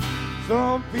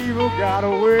 Some people got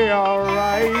away all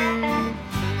right.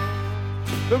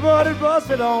 The mud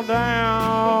busted on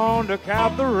down to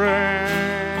Cap the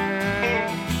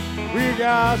rain. We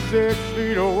got 6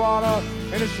 feet of water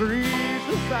in the streets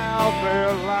of South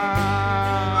Carolina.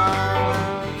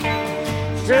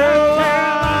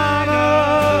 Carolina,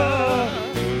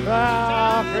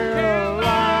 South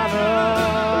Carolina,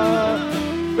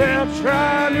 they're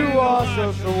trying to wash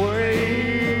us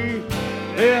away.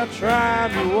 They're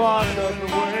trying to wash us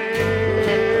away.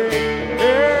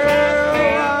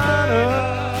 Carolina,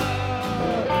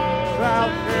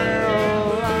 South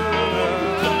Carolina,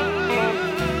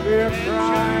 they're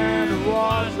trying to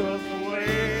wash us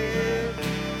away.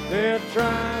 They're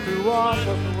trying to wash us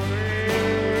away.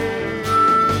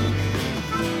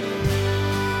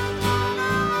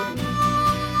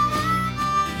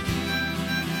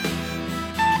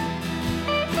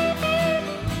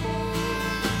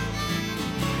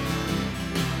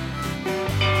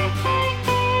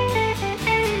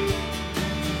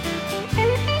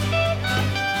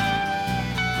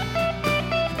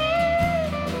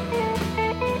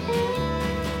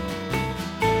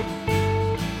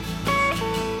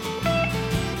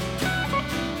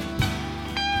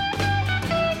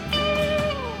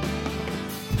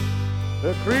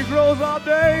 The creek rolls all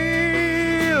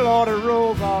day, Lord, it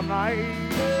rolls all night.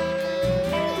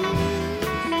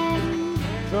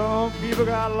 Some people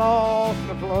got lost in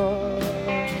the flood.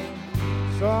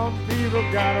 Some people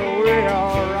got away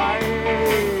all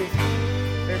right.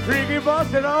 The creek he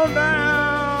busted on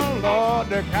down, Lord,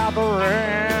 the cap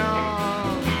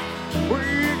around.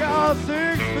 We got 6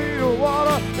 feet of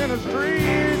water in the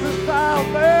streets of South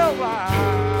Carolina.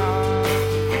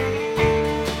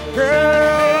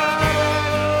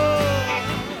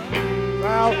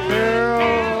 South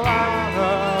Carolina,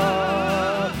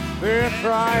 they're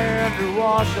trying to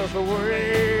wash us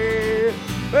away.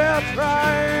 They're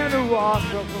trying to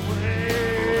wash us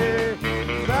away.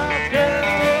 South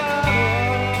Carolina,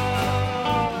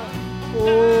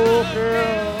 oh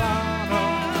Carolina,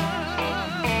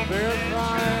 they're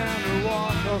trying to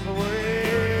wash us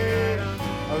away.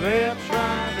 They're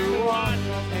trying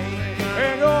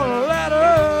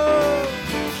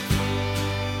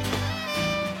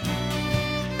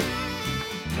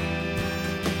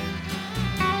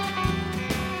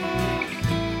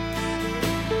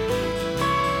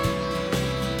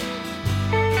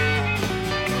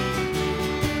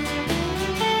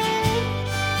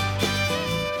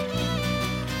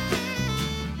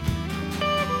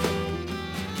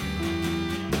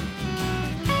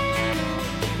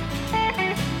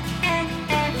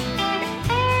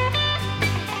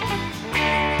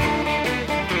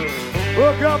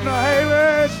Governor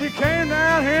Haley, she came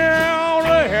down here on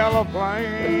a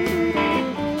heliplane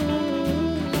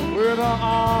with an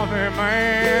army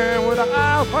man with an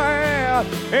iPad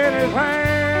in his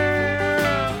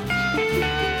hand.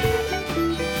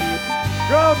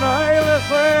 Governor Haley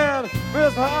said,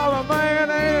 Mr. Hollow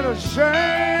Man ain't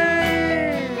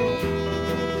ashamed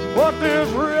what this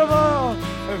river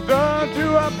has done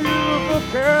to our beautiful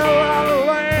Carolina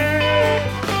land.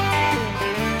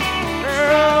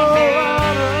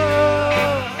 Carolina,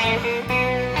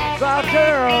 South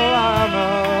Carolina,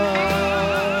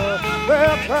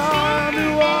 they're trying to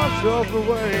wash us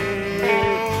away.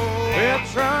 They're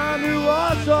trying to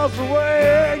wash us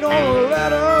away. Ain't gonna let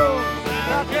them.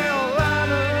 South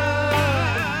Carolina,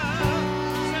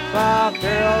 South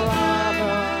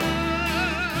Carolina,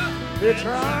 they're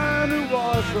trying to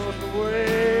wash us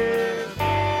away.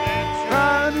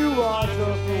 Trying to wash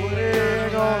us away.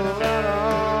 Ain't gonna let them.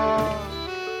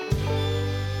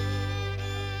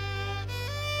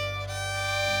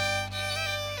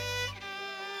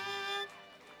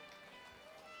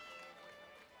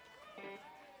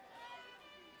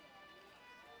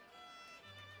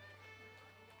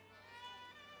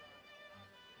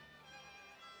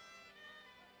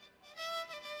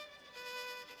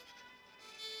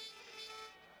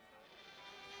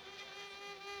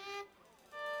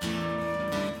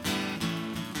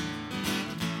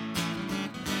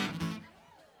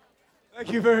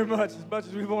 Thank you very much. As much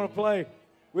as we want to play,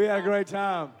 we had a great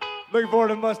time. Looking forward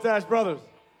to Mustache Brothers.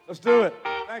 Let's do it.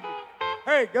 Thank you.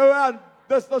 Hey, go out and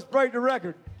let's break the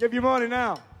record. Give you money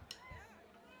now.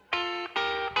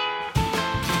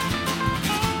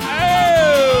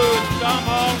 Oh, Tom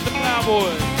Hall, the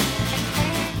Plowboys.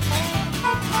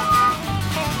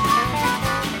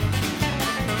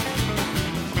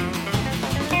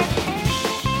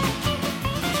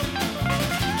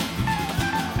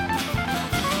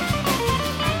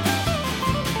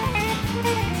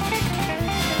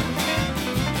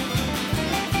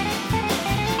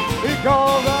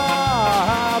 Because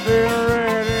I've been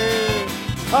ready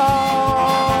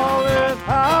all this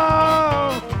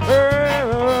time.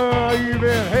 Wherever you've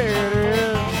been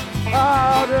headed,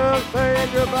 I'll just say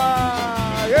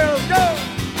goodbye. Yeah, let's go!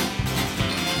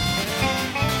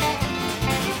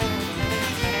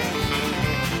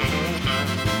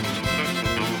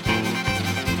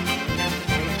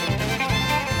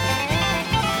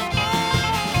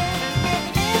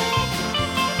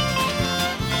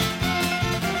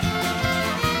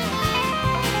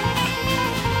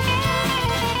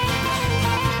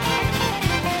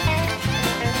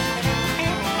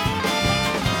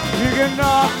 You can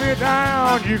knock me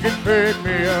down, you can pick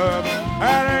me up.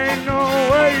 That ain't no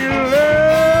way you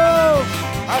live.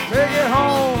 I take it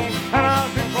home and I'll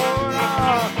be pouring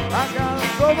out. I got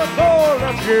so much more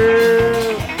to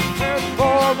give. It's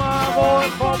for my boy,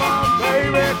 for my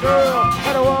baby girl,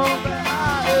 and the one that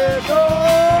I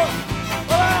adore.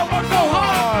 But I work so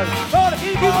hard, Lord,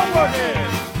 keep on working,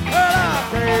 and I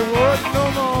can't work no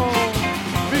more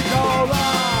because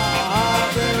I've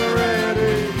been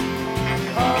ready.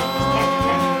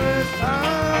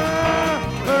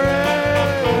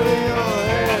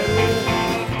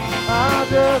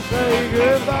 Just say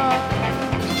goodbye.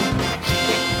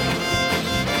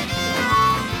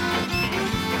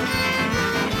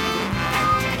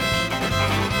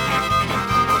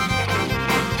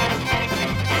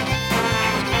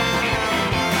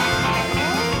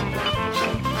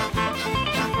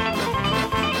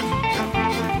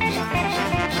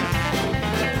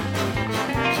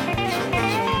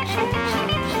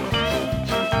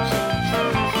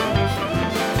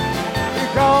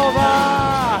 Because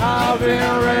I've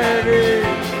been ready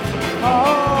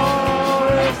all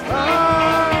this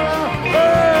time.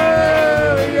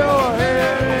 Where you're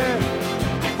headed,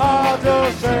 I'll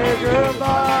just say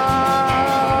goodbye.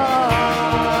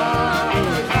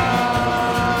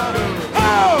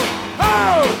 Oh,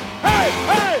 oh, hey,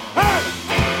 hey, hey!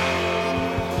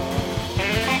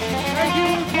 Thank you,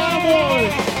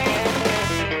 Plowboys.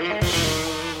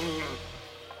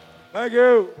 Thank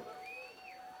you.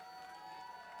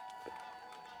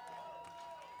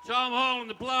 Tom Hall and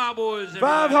the Plowboys.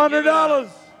 $500. All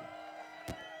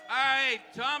right,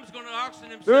 Tom's going to auction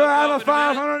himself. Do I have up a in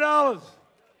minute. $500?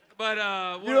 But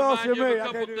I want You to also remind you me, of I a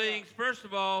couple can't do things. First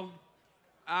of all,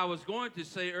 I was going to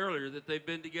say earlier that they've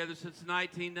been together since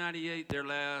 1998. Their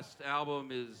last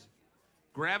album is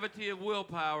Gravity of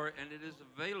Willpower, and it is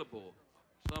available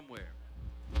somewhere.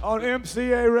 On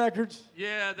MCA Records.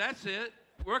 Yeah, that's it.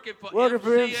 Working for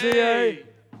MCA.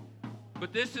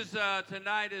 But this is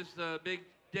tonight is the Big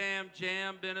Dam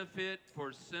Jam benefit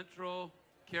for Central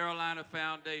Carolina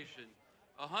Foundation.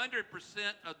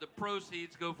 100% of the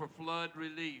proceeds go for flood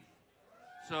relief.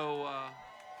 So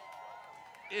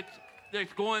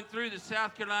it's going through the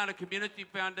South Carolina Community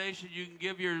Foundation. You can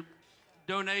give your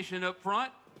donation up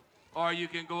front, or you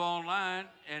can go online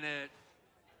and at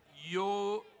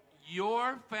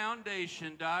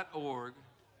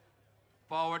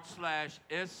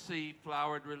yourfoundation.org/SC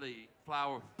flood relief.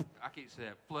 I can't say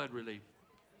that, flood relief.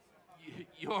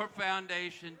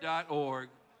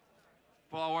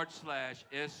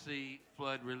 yourfoundation.org/SC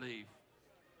flood relief.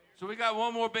 So we got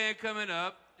one more band coming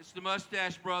up. It's the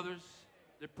Mustache Brothers.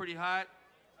 They're pretty hot.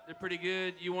 They're pretty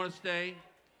good. You want to stay?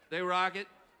 They rock it.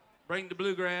 Bring the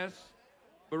bluegrass.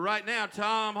 But right now,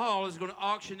 Tom Hall is going to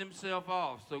auction himself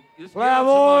off. So just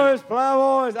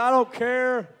Plowboys, I don't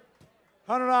care.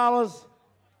 $100.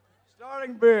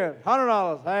 Starting bid,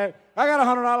 $100. Hey, I got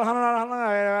 $100, $100,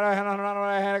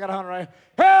 I got $100.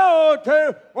 Hell,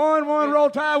 2, 1, roll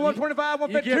tide, 125,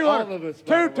 150, 200.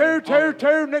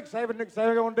 Two. Nick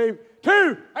Saban going deep.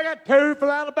 2, I got 2 for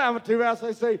Alabama, 2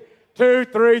 SAC. 2,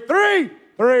 3.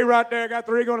 3 right there, got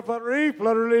 3 going to flood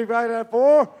relief, right at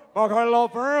 4. Mark Hardy Law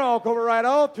Firm, all cover right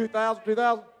off, 2,000.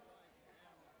 A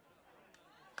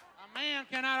man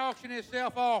cannot auction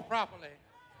himself off properly.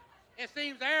 It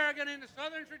seems arrogant in the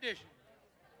Southern tradition.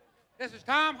 This is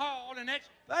Tom Hall, the next.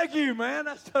 Thank you, man.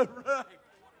 That's so right.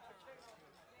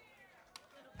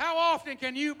 How often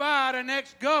can you buy the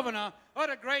next governor of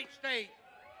the great state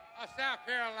of South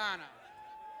Carolina?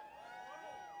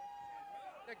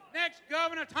 The next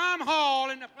governor, Tom Hall,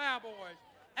 and the Plowboys.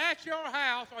 At your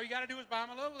house, all you got to do is buy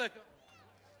him a little liquor.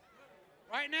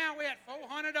 Right now, we're at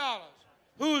 $400.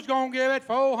 Who's going to give it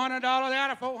 $400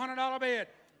 out of $400 bid?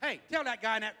 Hey, tell that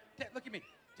guy now. Look at me.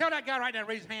 Tell that guy right now to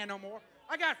raise his hand no more.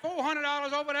 I got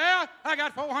 $400 over there. I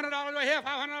got $400 over here,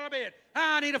 $500 bid.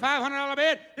 I need a $500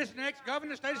 bid. This is the next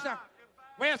governor of the state of South.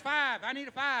 Where's 5? I need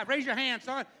a 5. Raise your hand,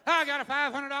 son. I got a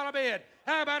 $500 bid.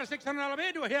 How about a $600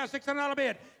 bid? Do I hear a $600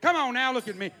 bid? Come on now, look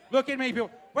at me. Look at me,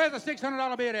 people. Where's the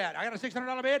 $600 bid at? I got a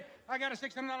 $600 bid. I got a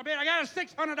 $600 bid. I got a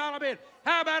 $600 bid.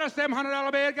 How about a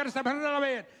 $700 bid? Got a $700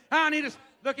 bid. I need a.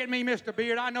 Look at me, Mr.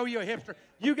 Beard. I know you're a hipster.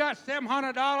 You got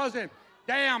 $700 and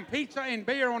damn pizza and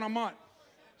beer on a month.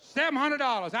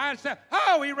 $700. I said,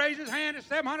 oh, he raised his hand at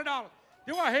 $700.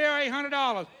 Do I hear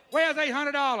 $800? Where's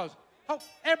 $800? Oh,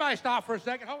 everybody stop for a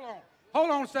second.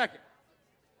 Hold on a second.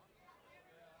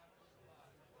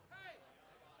 Hey,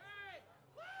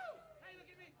 woo! Hey, look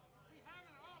at me. We having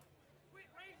an auction. Quit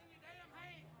raising your damn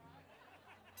hand.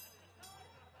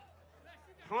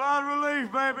 Flood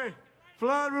relief, baby.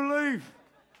 Flood relief.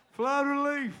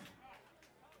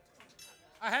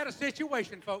 I had a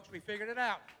situation, folks. We figured it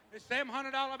out. It's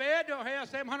 $700 bid. Do I hear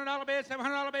 $700 bid?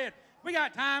 $700 bid. We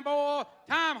got Tom Hall,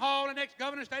 the next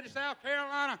governor of the state of South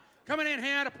Carolina, coming in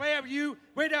here to play with you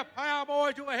with the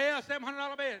Plowboys. Do I hear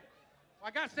 $700 bid? Well,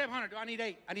 I got 700. Do I need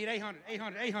 8? I need 800.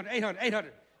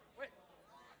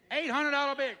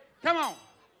 $800 bid. Come on.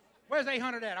 Where's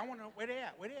 800 at? I want to know where they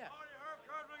at.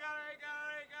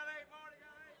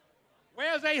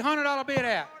 Where's $800 bid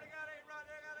at?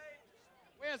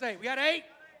 Where's 8? We got 8?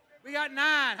 We got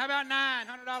 9. How about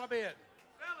 $900 bid? Sell it.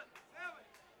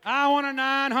 I want a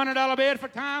 $900 bid for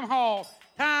Tom Hall.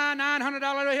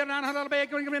 $900 here, $900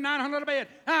 bid. Going to give me a $900 bid.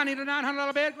 I need a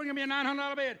 $900 bid. Going to give me a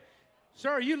 $900 bid.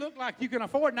 Sir, you look like you can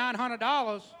afford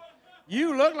 $900.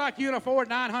 You look like you can afford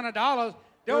 $900.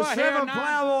 There's 7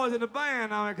 Plowboys in the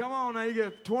band. I mean, come on now. You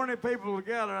get 20 people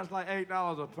together. That's like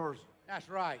 $8 a person. That's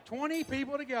right. 20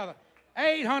 people together.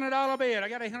 $800 bid. I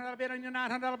got $800 bid on your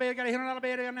 $900 bid. I got $800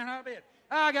 bid on your $900 bid.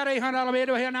 I got $800 bid.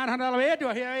 Do I hear $900 bid? Do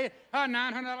I hear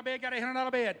 $900 bid? Got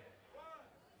 $800 bid.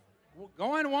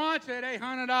 Going once at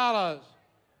 $800.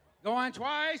 Going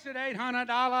twice at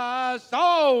 $800.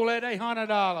 Sold at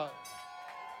 $800.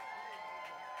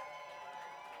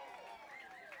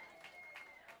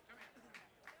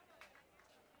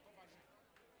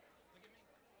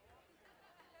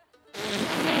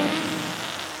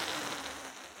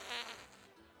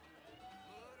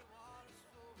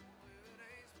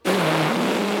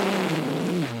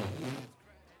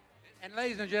 And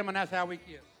ladies and gentlemen, that's how we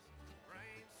kiss.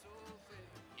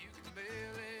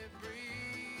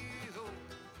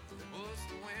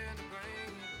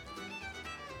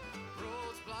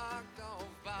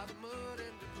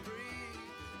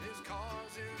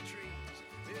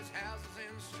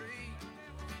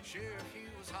 Sheriff, he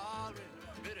was hollering,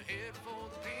 better head for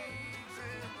the pigs,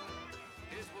 and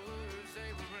his words,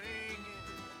 they were ringing.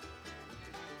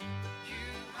 You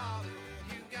holler,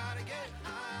 you gotta get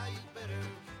high, you better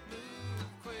move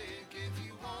quick if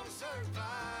you wanna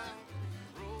survive.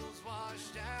 Roads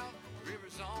washed out,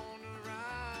 rivers on the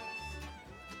rise.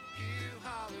 You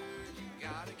holler, you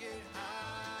gotta get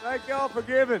high. Thank y'all for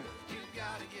giving. You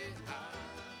gotta get high.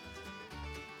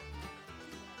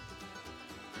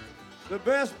 The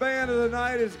best band of the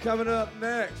night is coming up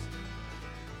next.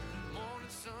 Morning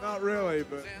sun Not really,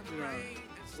 but, and you the know, rain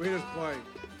and we just stars. played.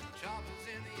 Choppers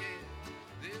in the air,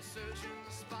 they're searching